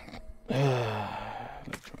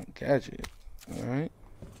 Electronic gadget. Alright.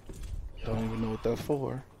 Don't even know what that's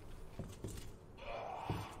for.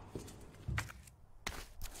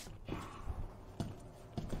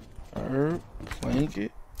 Herb,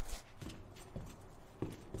 blanket.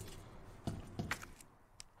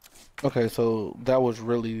 Okay, so that was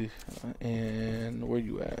really, and where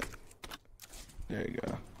you at? There you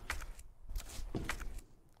go.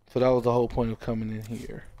 So that was the whole point of coming in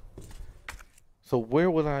here. So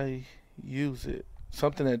where would I use it?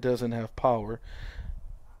 Something that doesn't have power.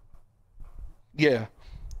 Yeah.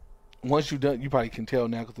 Once you're done, you probably can tell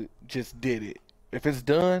now because it just did it. If it's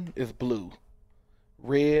done, it's blue.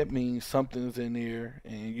 Red means something's in there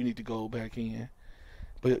and you need to go back in.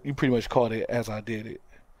 But you pretty much caught it as I did it.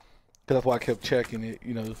 Because that's why I kept checking it,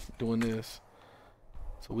 you know, doing this.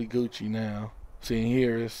 So we Gucci now. See, in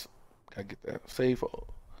here is, gotta get that safe.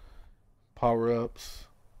 Power-ups.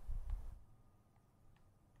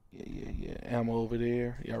 Yeah. Ammo over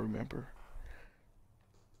there. Yeah, I remember.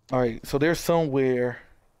 Alright, so there's somewhere.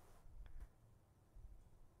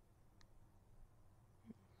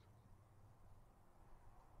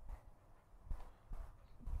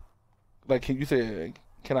 Like, can you say,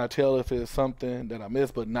 can I tell if it's something that I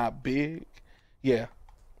missed but not big? Yeah,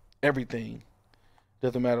 everything.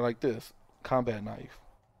 Doesn't matter like this. Combat knife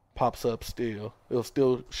pops up still. It'll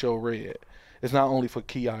still show red. It's not only for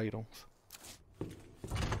key items.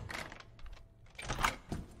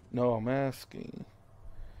 No, I'm asking.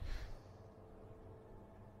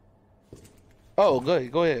 Oh, go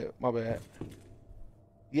ahead. Go ahead. My bad.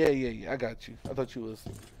 Yeah. I got you. I thought you was.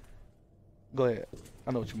 Go ahead.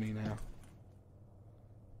 I know what you mean now.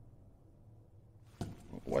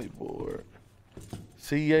 Whiteboard.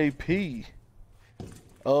 CAP.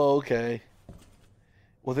 Oh, okay.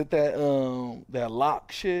 Was it that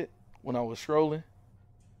lock shit when I was strolling?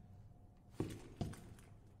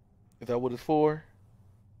 Is that what it's for?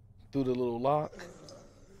 Through the little lock?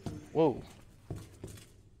 Whoa.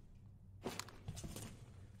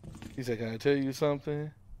 He said, can I tell you something?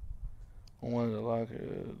 On one of the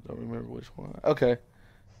lockers. Don't remember which one. Okay.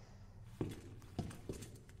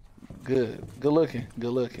 Good. Good looking.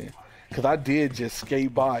 Good looking. Because I did just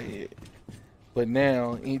skate by it. But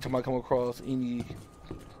now, anytime I come across any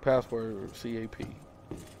password CAP.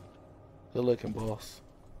 Good looking, boss.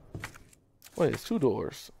 Wait, it's 2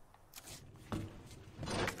 doors.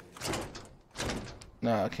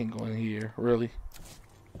 Nah, I can't go in here. Really?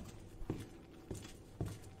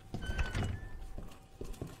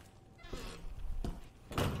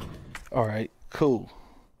 Alright, cool.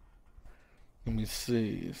 Let me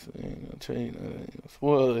see.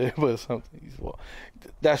 Spoil it, but something.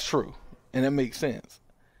 That's true. And that makes sense.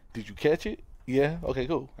 Did you catch it? Yeah? Okay,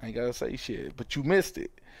 cool. I ain't gotta say shit. But you missed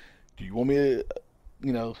it. Do you want me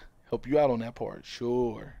to, help you out on that part?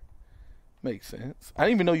 Sure. Makes sense. I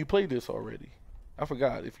didn't even know you played this already. I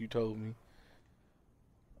forgot if you told me.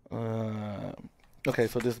 Okay,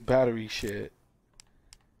 so this battery shit.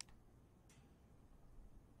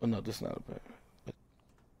 Oh, no, this is not a battery.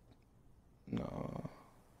 No.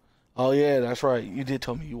 Oh, yeah, that's right. You did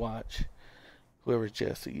tell me you watch. Whoever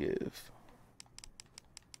Jesse is.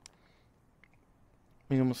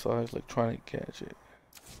 Medium size electronic gadget.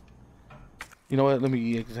 You know what? Let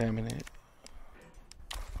me examine it.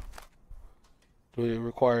 Do it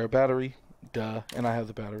require a battery? Duh. And I have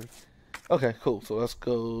the battery. Okay, cool. So let's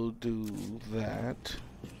go do that.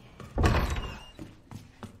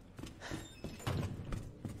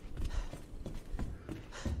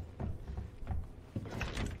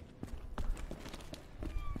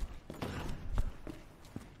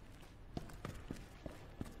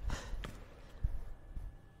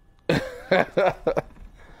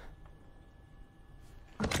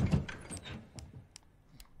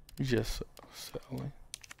 Just selling.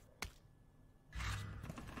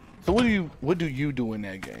 So what do you do in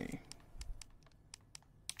that game?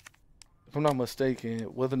 If I'm not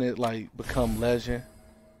mistaken, wasn't it like become legend?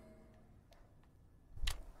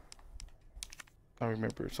 I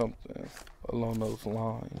remember something along those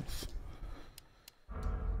lines.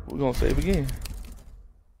 We're gonna save again.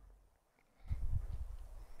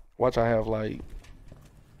 Watch, I have like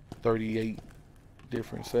 38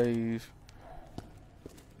 different saves.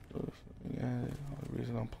 Yeah, the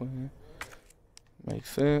reason I'm playing.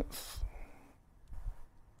 Makes sense.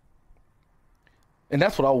 And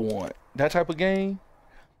that's what I want. That type of game.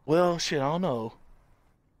 Well, shit, I don't know.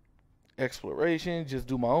 Exploration, just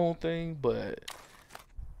do my own thing, but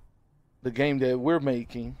the game that we're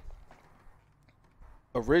making,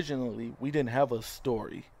 originally, we didn't have a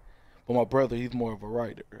story. But my brother, he's more of a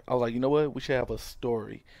writer. I was like, you know what? We should have a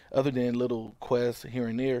story. Other than little quests here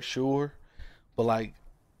and there, sure. But like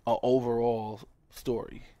an overall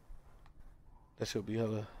story. That should be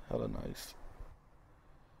hella nice.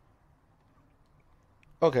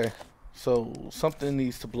 Okay. So something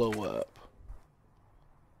needs to blow up.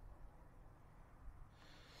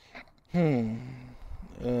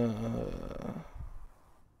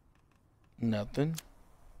 Nothing.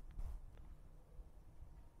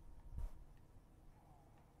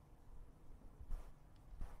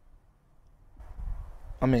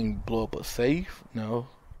 I mean, blow up a safe? No.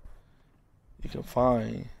 You can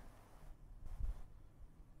find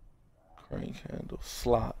crank handle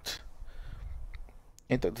slot.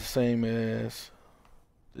 Ain't that the same as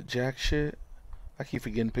the jack shit? I keep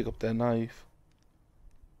forgetting to pick up that knife.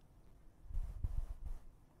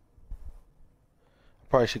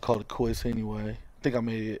 Probably should call it quits anyway. I think I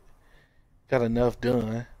made it. Got enough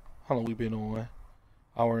done. How long we been on?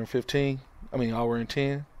 Hour and 15? I mean, hour and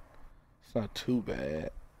 10? It's not too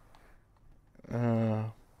bad. I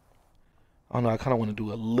don't know. I kind of want to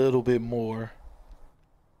do a little bit more.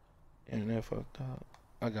 Internet fucked up.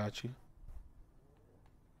 I got you.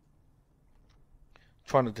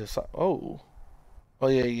 Trying to decide. Oh. Oh,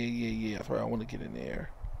 yeah. That's right. I want to get in there.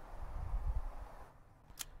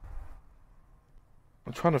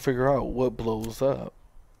 I'm trying to figure out what blows up.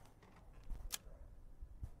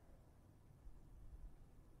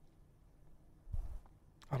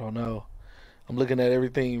 I don't know. I'm looking at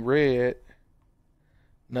everything red.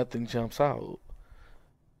 Nothing jumps out.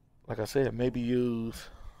 Like I said, maybe use...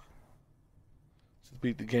 Just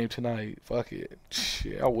beat the game tonight. Fuck it.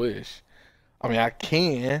 Shit, I wish. I mean, I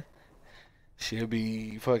can. Should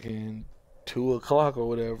be fucking 2 o'clock or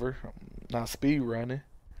whatever. I'm not speed running.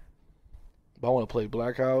 But I want to play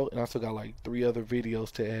Blackout, and I still got like 3 other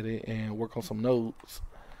videos to edit and work on some notes.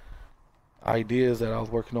 Ideas that I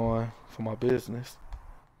was working on for my business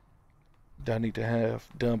that I need to have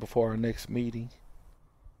done before our next meeting.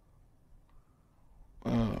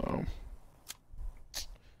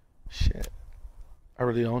 Shit. I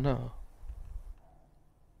really don't know.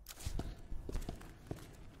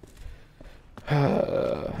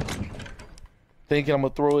 Thinking I'm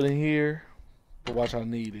gonna throw it in here, but watch, I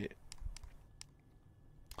need it.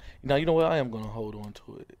 Now, you know what? I am gonna hold on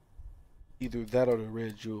to it. Either that or the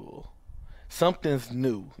red jewel. Something's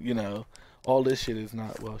new, you know. All this shit is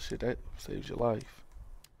not, well, shit, that saves your life.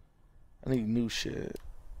 I need new shit.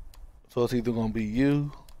 So it's either gonna be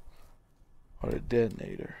you or the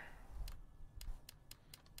detonator.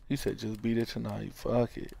 He said just beat it tonight.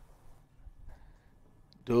 Fuck it.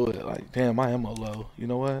 Do it. Like, damn, my ammo low. You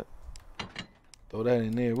know what? Throw that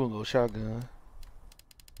in there. We'll go shotgun.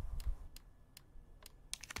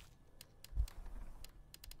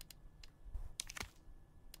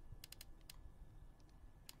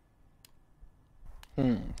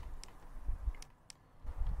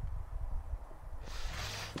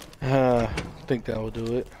 I think that will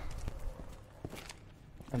do it.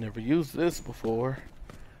 I never used this before.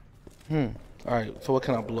 Alright, so what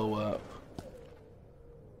can I blow up?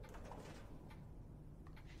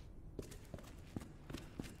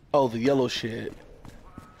 Oh, the yellow shit.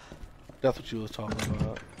 That's what you was talking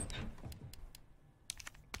about.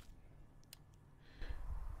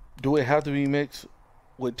 Do it have to be mixed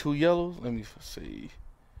with 2 yellows? Let me see.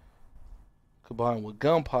 Combined with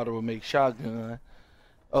gunpowder will make shotgun.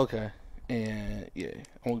 Okay. And yeah,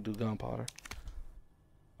 I'm gonna do gunpowder.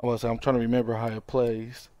 I was I'm trying to remember how it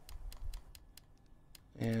plays.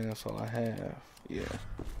 And that's all I have. Yeah.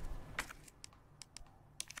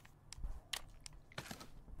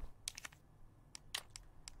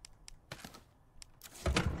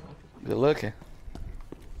 Good looking.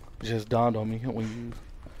 It just dawned on me when you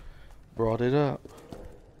brought it up.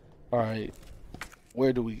 Alright.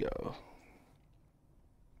 Where do we go?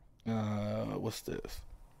 What's this?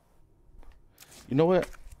 You know what?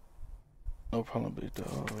 No problem, big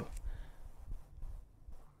dog.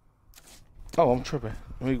 Oh, I'm tripping.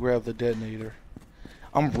 Let me grab the detonator.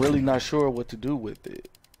 I'm really not sure what to do with it.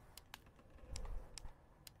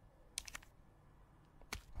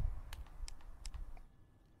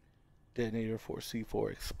 Detonator for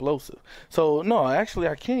C4 explosive. So, no, actually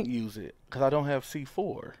I can't use it because I don't have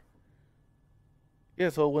C4. Yeah,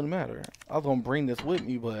 so it wouldn't matter. I was going to bring this with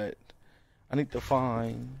me, but I need to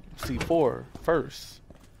find C4 first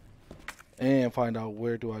and find out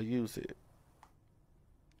where do I use it.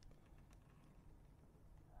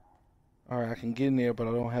 Alright, I can get in there, but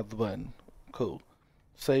I don't have the button. Cool.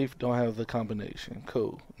 Safe, don't have the combination.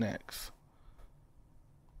 Cool. Next.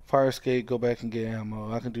 Fire escape, go back and get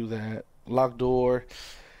ammo. I can do that. Lock door.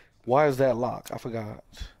 Why is that locked? I forgot.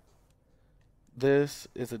 This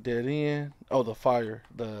is a dead end. Oh, the fire.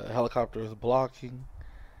 The helicopter is blocking.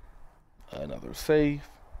 Another safe.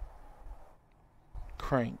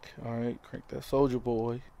 Crank. Alright, crank that soldier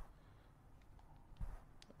boy.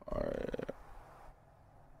 Alright.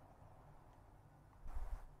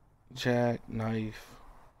 Jack, knife.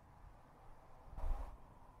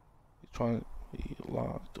 Trying to be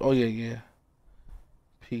locked. Oh yeah.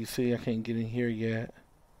 PC, I can't get in here yet.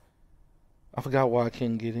 I forgot why I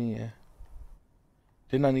can't get in.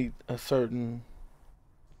 Didn't I need a certain...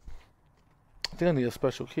 I think I need a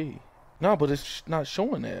special key. No, but it's not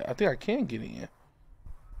showing that. I think I can get in.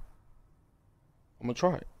 I'm gonna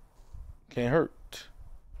try it. Can't hurt.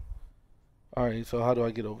 Alright, so how do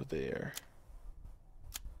I get over there?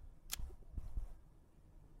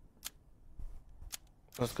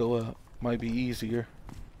 Let's go up. Might be easier.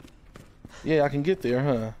 Yeah, I can get there,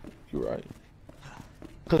 huh? You're right.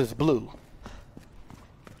 Cause it's blue.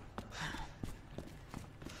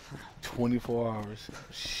 24 hours.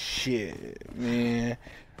 Shit, man.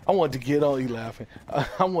 I wanted to get on. You laughing?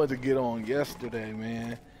 I wanted to get on yesterday,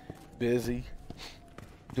 man. Busy.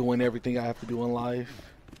 Doing everything I have to do in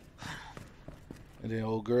life. And then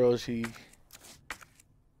old girl, she...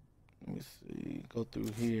 Let me see. Go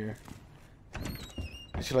through here.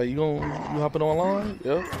 She's like, you hopping online?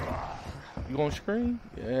 Yep. You gonna scream?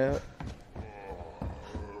 Yeah.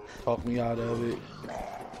 Talk me out of it.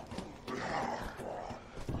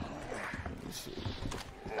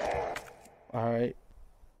 Alright.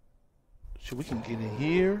 So we can get in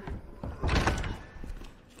here.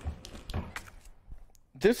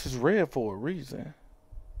 This is red for a reason.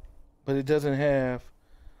 But it doesn't have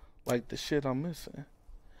like the shit I'm missing.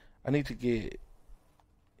 I need to get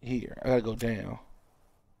here. I gotta go down.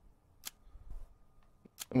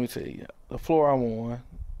 Let me see. The floor I'm on.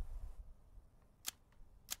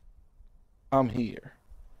 I'm here.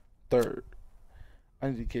 Third.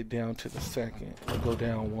 I need to get down to the second. Go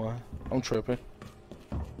down one. I'm tripping.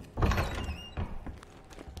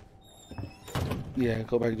 Yeah,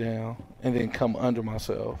 go back down. And then come under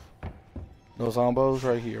myself. Those zombos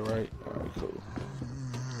right here, right? Alright, cool.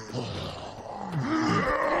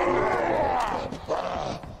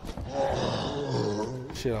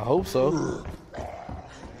 Shit, I hope so.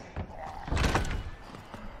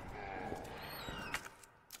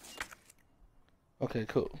 Okay,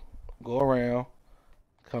 cool. Go around.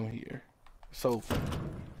 Come here. It's open.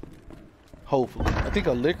 Hopefully. I think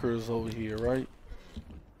a liquor is over here, right?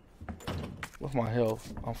 What's my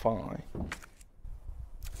health? I'm fine.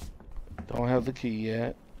 Don't have the key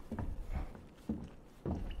yet.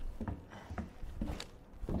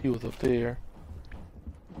 He was up there.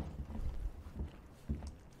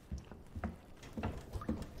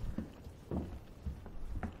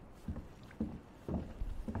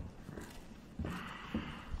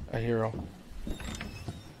 I hear him.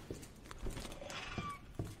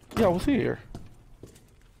 Yeah, I was here.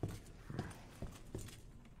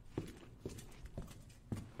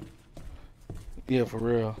 Yeah, for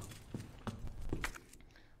real.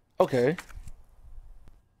 Okay.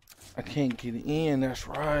 I can't get in, that's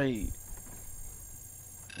right.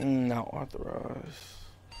 Not authorized.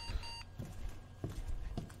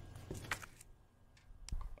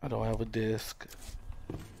 I don't have a disc.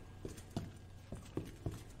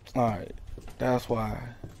 Alright, that's why.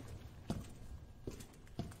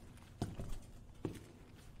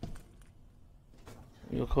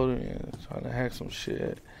 You're coding in, trying to hack some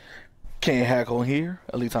shit. Can't hack on here.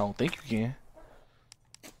 At least I don't think you can.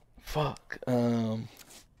 Fuck.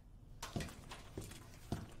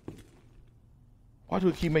 Why do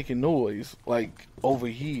it keep making noise? Like over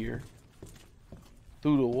here.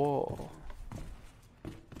 Through the wall.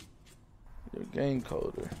 Your game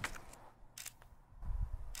coder.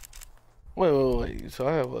 Wait. So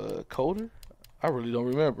I have a coder? I really don't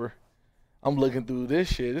remember. I'm looking through this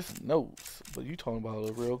shit. It's notes. But you talking about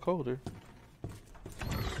a real coder.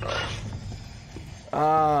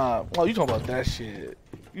 Oh, you talking about that shit.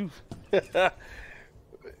 You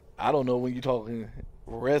I don't know when you talking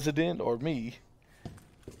resident or me.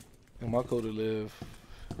 And my coder live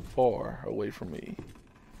far away from me.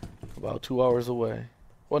 About 2 hours away.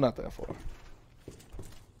 Well, not that far.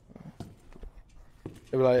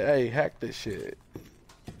 They be like, hey, hack this shit.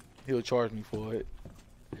 He'll charge me for it.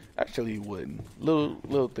 Actually, he wouldn't.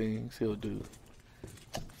 Little things he'll do.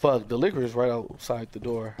 Fuck, the liquor is right outside the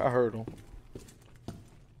door. I heard him.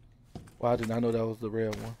 Well, I did not know that was the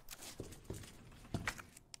red one.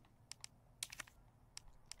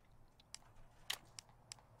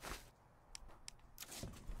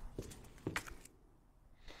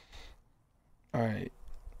 Alright.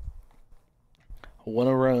 I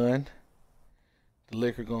wanna run. The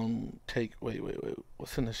liquor gonna take wait.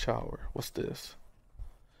 What's in the shower? What's this?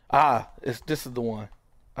 This is the one.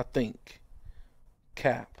 I think.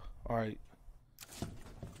 Cap. Alright.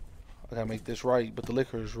 I gotta make this right, but the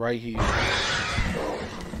liquor is right here.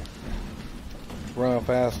 Run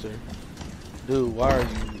faster. Dude, why are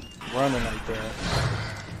you running like that?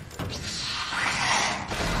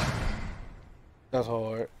 That's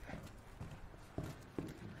hard.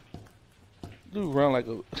 Dude, run like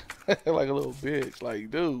a like a little bitch.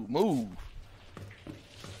 Like, dude, move.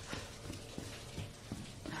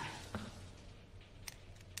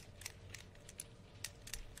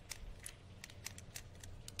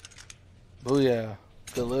 Booyah.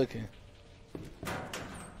 Good looking.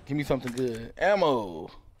 Give me something good. Ammo.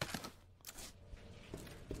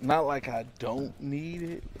 Not like I don't need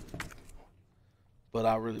it, but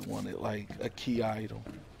I really want it like a key item.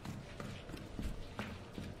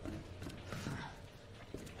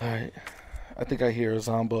 Alright. I think I hear a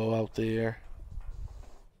zombo out there.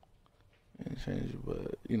 Change it,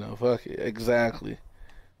 but you know, fuck it. Exactly.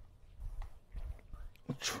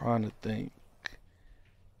 I'm trying to think.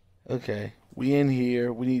 Okay, we in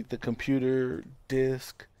here. We need the computer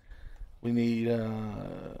disk. We need,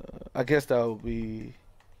 I guess that would be,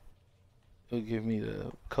 it'll give me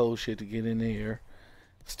the code shit to get in there.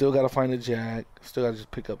 Still gotta find a jack. Still gotta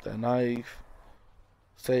just pick up that knife.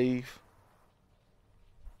 Save.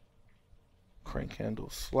 Crank handle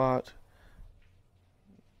slot.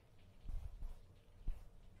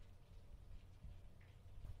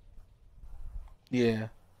 Yeah.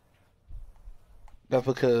 That's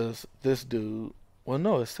because this dude, well,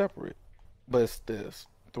 no, it's separate, but it's this,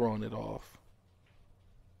 throwing it off.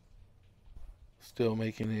 Still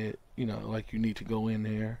making it, you know, like you need to go in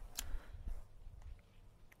there.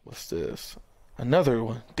 What's this? Another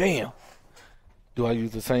one. Damn. Do I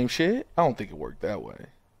use the same shit? I don't think it worked that way.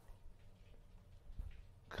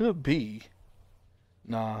 Could be.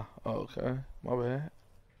 Nah. Oh, okay. My bad.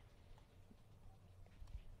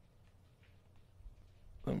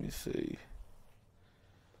 Let me see.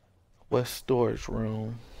 West storage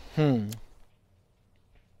room. I'm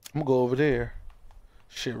gonna go over there.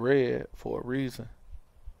 Shit red for a reason.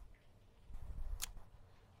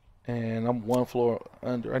 And I'm one floor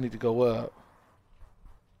under. I need to go up.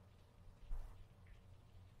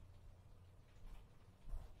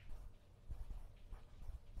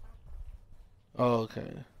 Oh,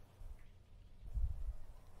 okay.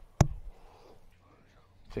 I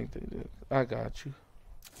think they did. I got you.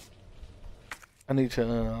 I need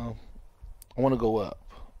to, I want to go up.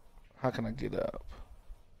 How can I get up?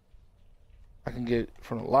 I can get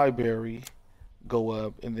from the library, go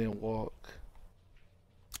up, and then walk.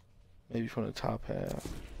 Maybe from the top half.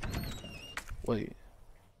 Wait.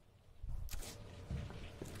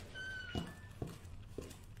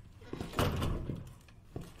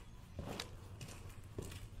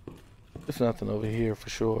 There's nothing over here for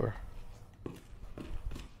sure.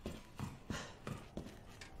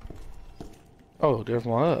 Oh, there's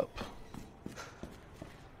my up.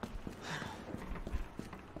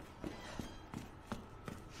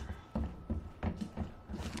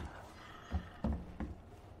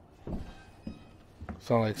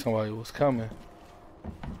 Sound like somebody was coming.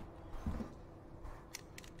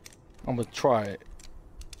 I'm gonna try it.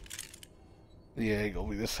 Yeah, it gonna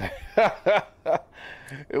be the same.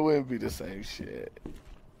 It wouldn't be the same shit.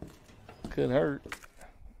 Couldn't hurt.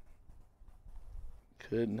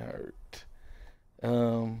 Couldn't hurt.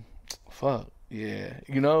 Fuck. Yeah.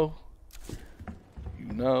 You know.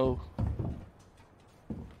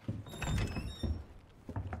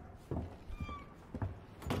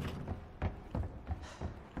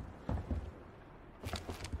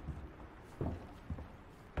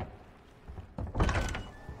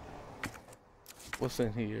 What's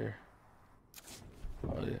in here?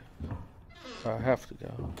 Oh yeah. I have to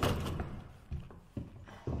go.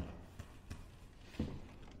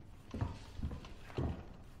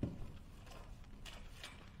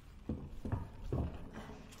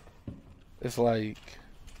 It's like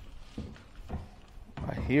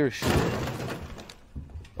I hear shit.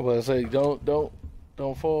 I was gonna say, don't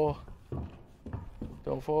fall.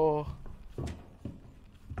 Don't fall.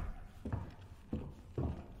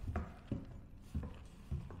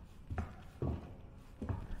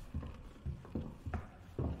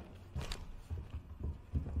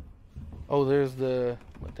 Oh, there's the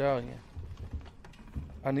medallion.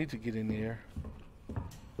 I need to get in there.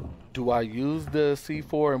 Do I use the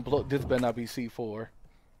C4 and blow? This better not be C4.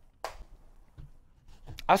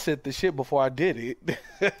 I said the shit before I did it.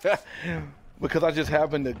 Because I just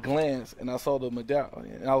happened to glance and I saw the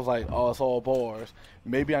medallion. And I was like, oh, it's all bars.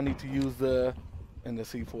 Maybe I need to use the... And the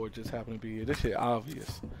C4 just happened to be here. This shit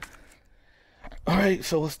obvious. Alright,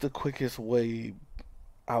 so what's the quickest way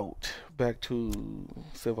out? Back to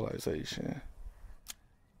civilization.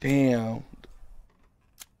 Damn.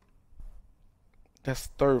 That's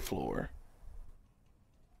third floor.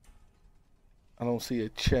 I don't see a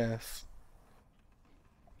chest.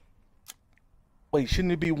 Wait,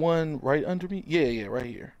 shouldn't it be one right under me? Yeah, right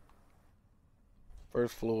here.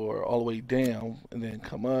 First floor, all the way down, and then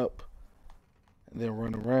come up, and then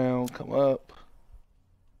run around, come up.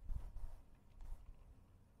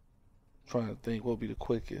 Trying to think what would be the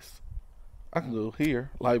quickest. I can go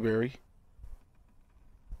here, library.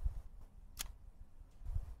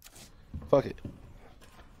 Fuck it.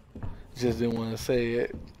 Just didn't want to say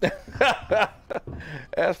it.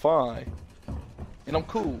 That's fine. And I'm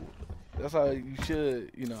cool. That's how you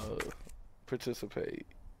should, you know, participate.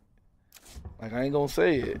 Like, I ain't gonna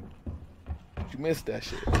say it. But you missed that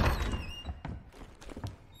shit.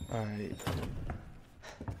 Alright.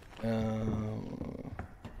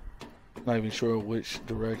 Not even sure which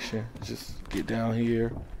direction. Just get down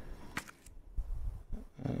here.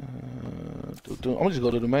 I'm gonna just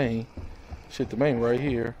go to the main. Shit, the main right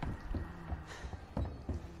here.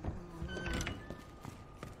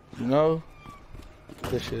 You know?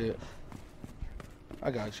 This shit.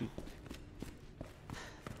 I got you.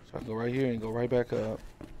 So I can go right here and go right back up.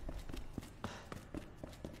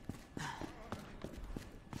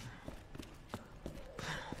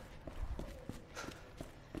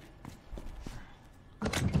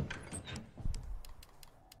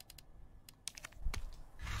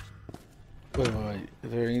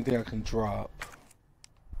 Is there anything I can drop?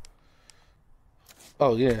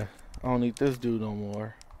 Oh yeah, I don't need this dude no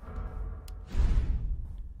more.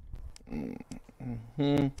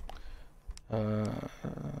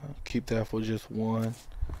 Keep that for just one.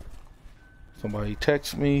 Somebody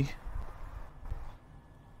text me.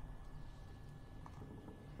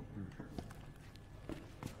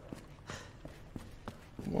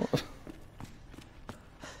 What?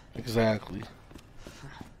 Exactly.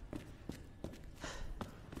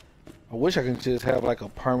 I wish I could just have like a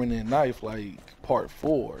permanent knife like part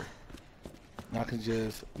 4. And I can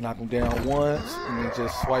just knock him down once and then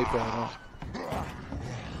just swipe at him.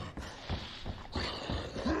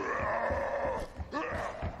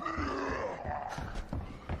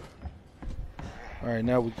 Alright,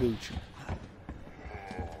 now we Gucci.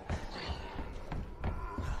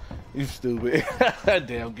 You stupid.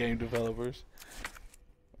 Damn game developers.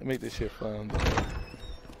 They make this shit fun, though.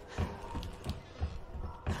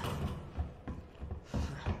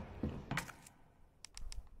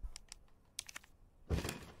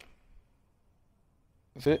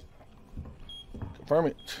 That's it. Confirm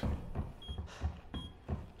it.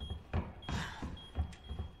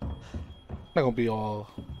 Not gonna be all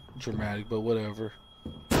dramatic, but whatever.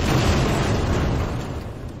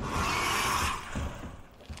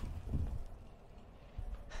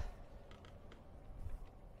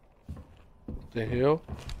 The hell?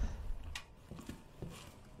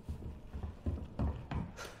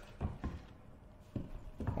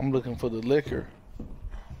 I'm looking for the liquor.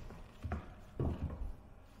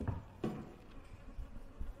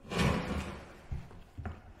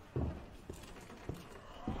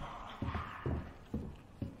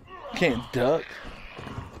 Can't duck.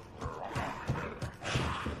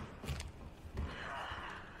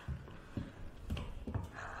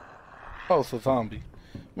 Oh, it's a zombie.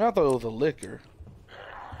 Man, I thought it was a liquor.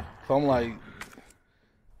 So I'm like,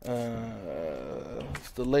 it's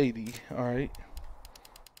the lady, alright.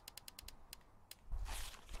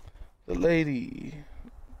 The lady,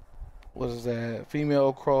 what is that?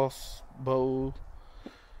 Female crossbow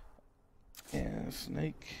and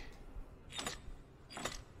snake.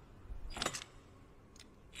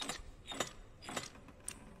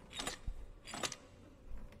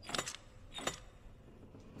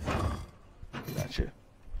 Gotcha.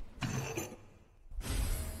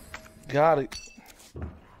 Got it.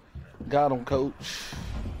 Got him, coach.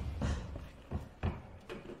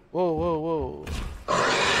 Whoa, whoa, whoa.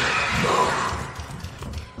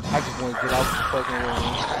 I just want to get out the fucking room.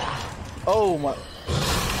 Oh my.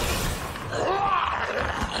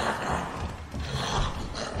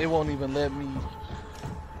 It won't even let me.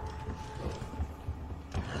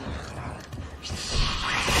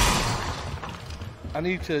 I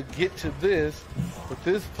need to get to this, but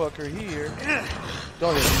this fucker here.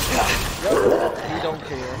 Don't hit me. Yep, he don't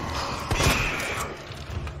care.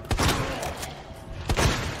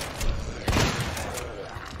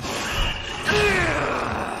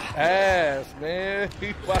 Ass, man.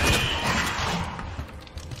 He fucking.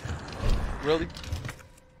 Really?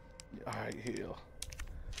 Alright, hell.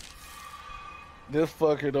 This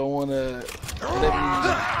fucker don't wanna let me.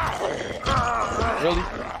 Really?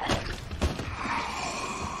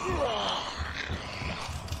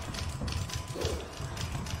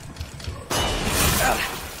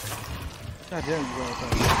 God damn, you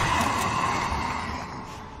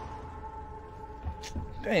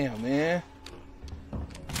damn, man.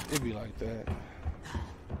 It'd be like that.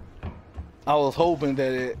 I was hoping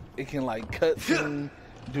that it can like cut and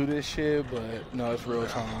do this shit, but no, it's real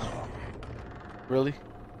time. Really?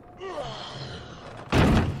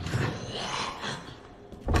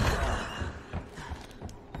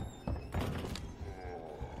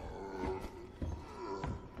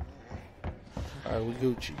 Alright, we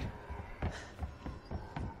Gucci.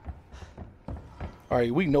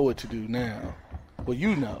 Alright, we know what to do now. Well,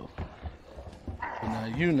 you know. But now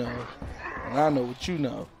you know. And I know what you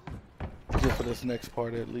know. Just for this next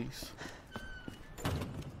part at least.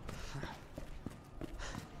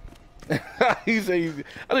 He said,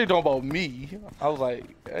 I didn't talk about me. I was like,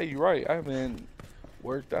 hey, you're right. I haven't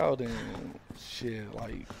worked out in shit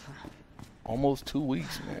like almost 2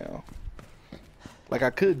 weeks now. Like I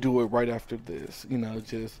could do it right after this, you know,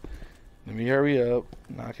 just let me hurry up,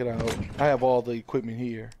 knock it out. I have all the equipment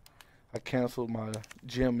here. I canceled my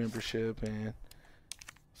gym membership and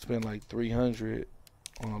spent like $300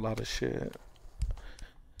 on a lot of shit.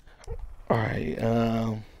 Alright,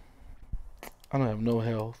 I don't have no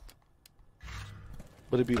health.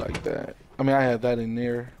 But it'd be like that. I mean, I have that in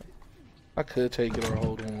there. I could take it or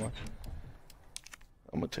hold on.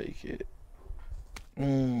 I'm gonna take it.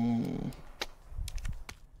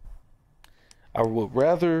 I would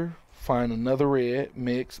rather find another red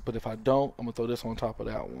mix, but if I don't, I'm gonna throw this on top of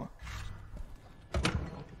that one.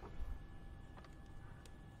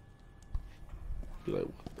 Be like,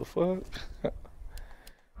 what the fuck?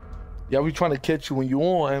 Yeah, we trying to catch you when you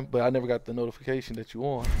on, but I never got the notification that you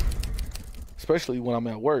on. Especially when I'm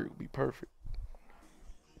at work, be perfect.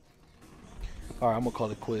 All right, I'm gonna call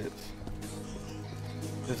it quits.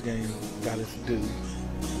 This game got its due.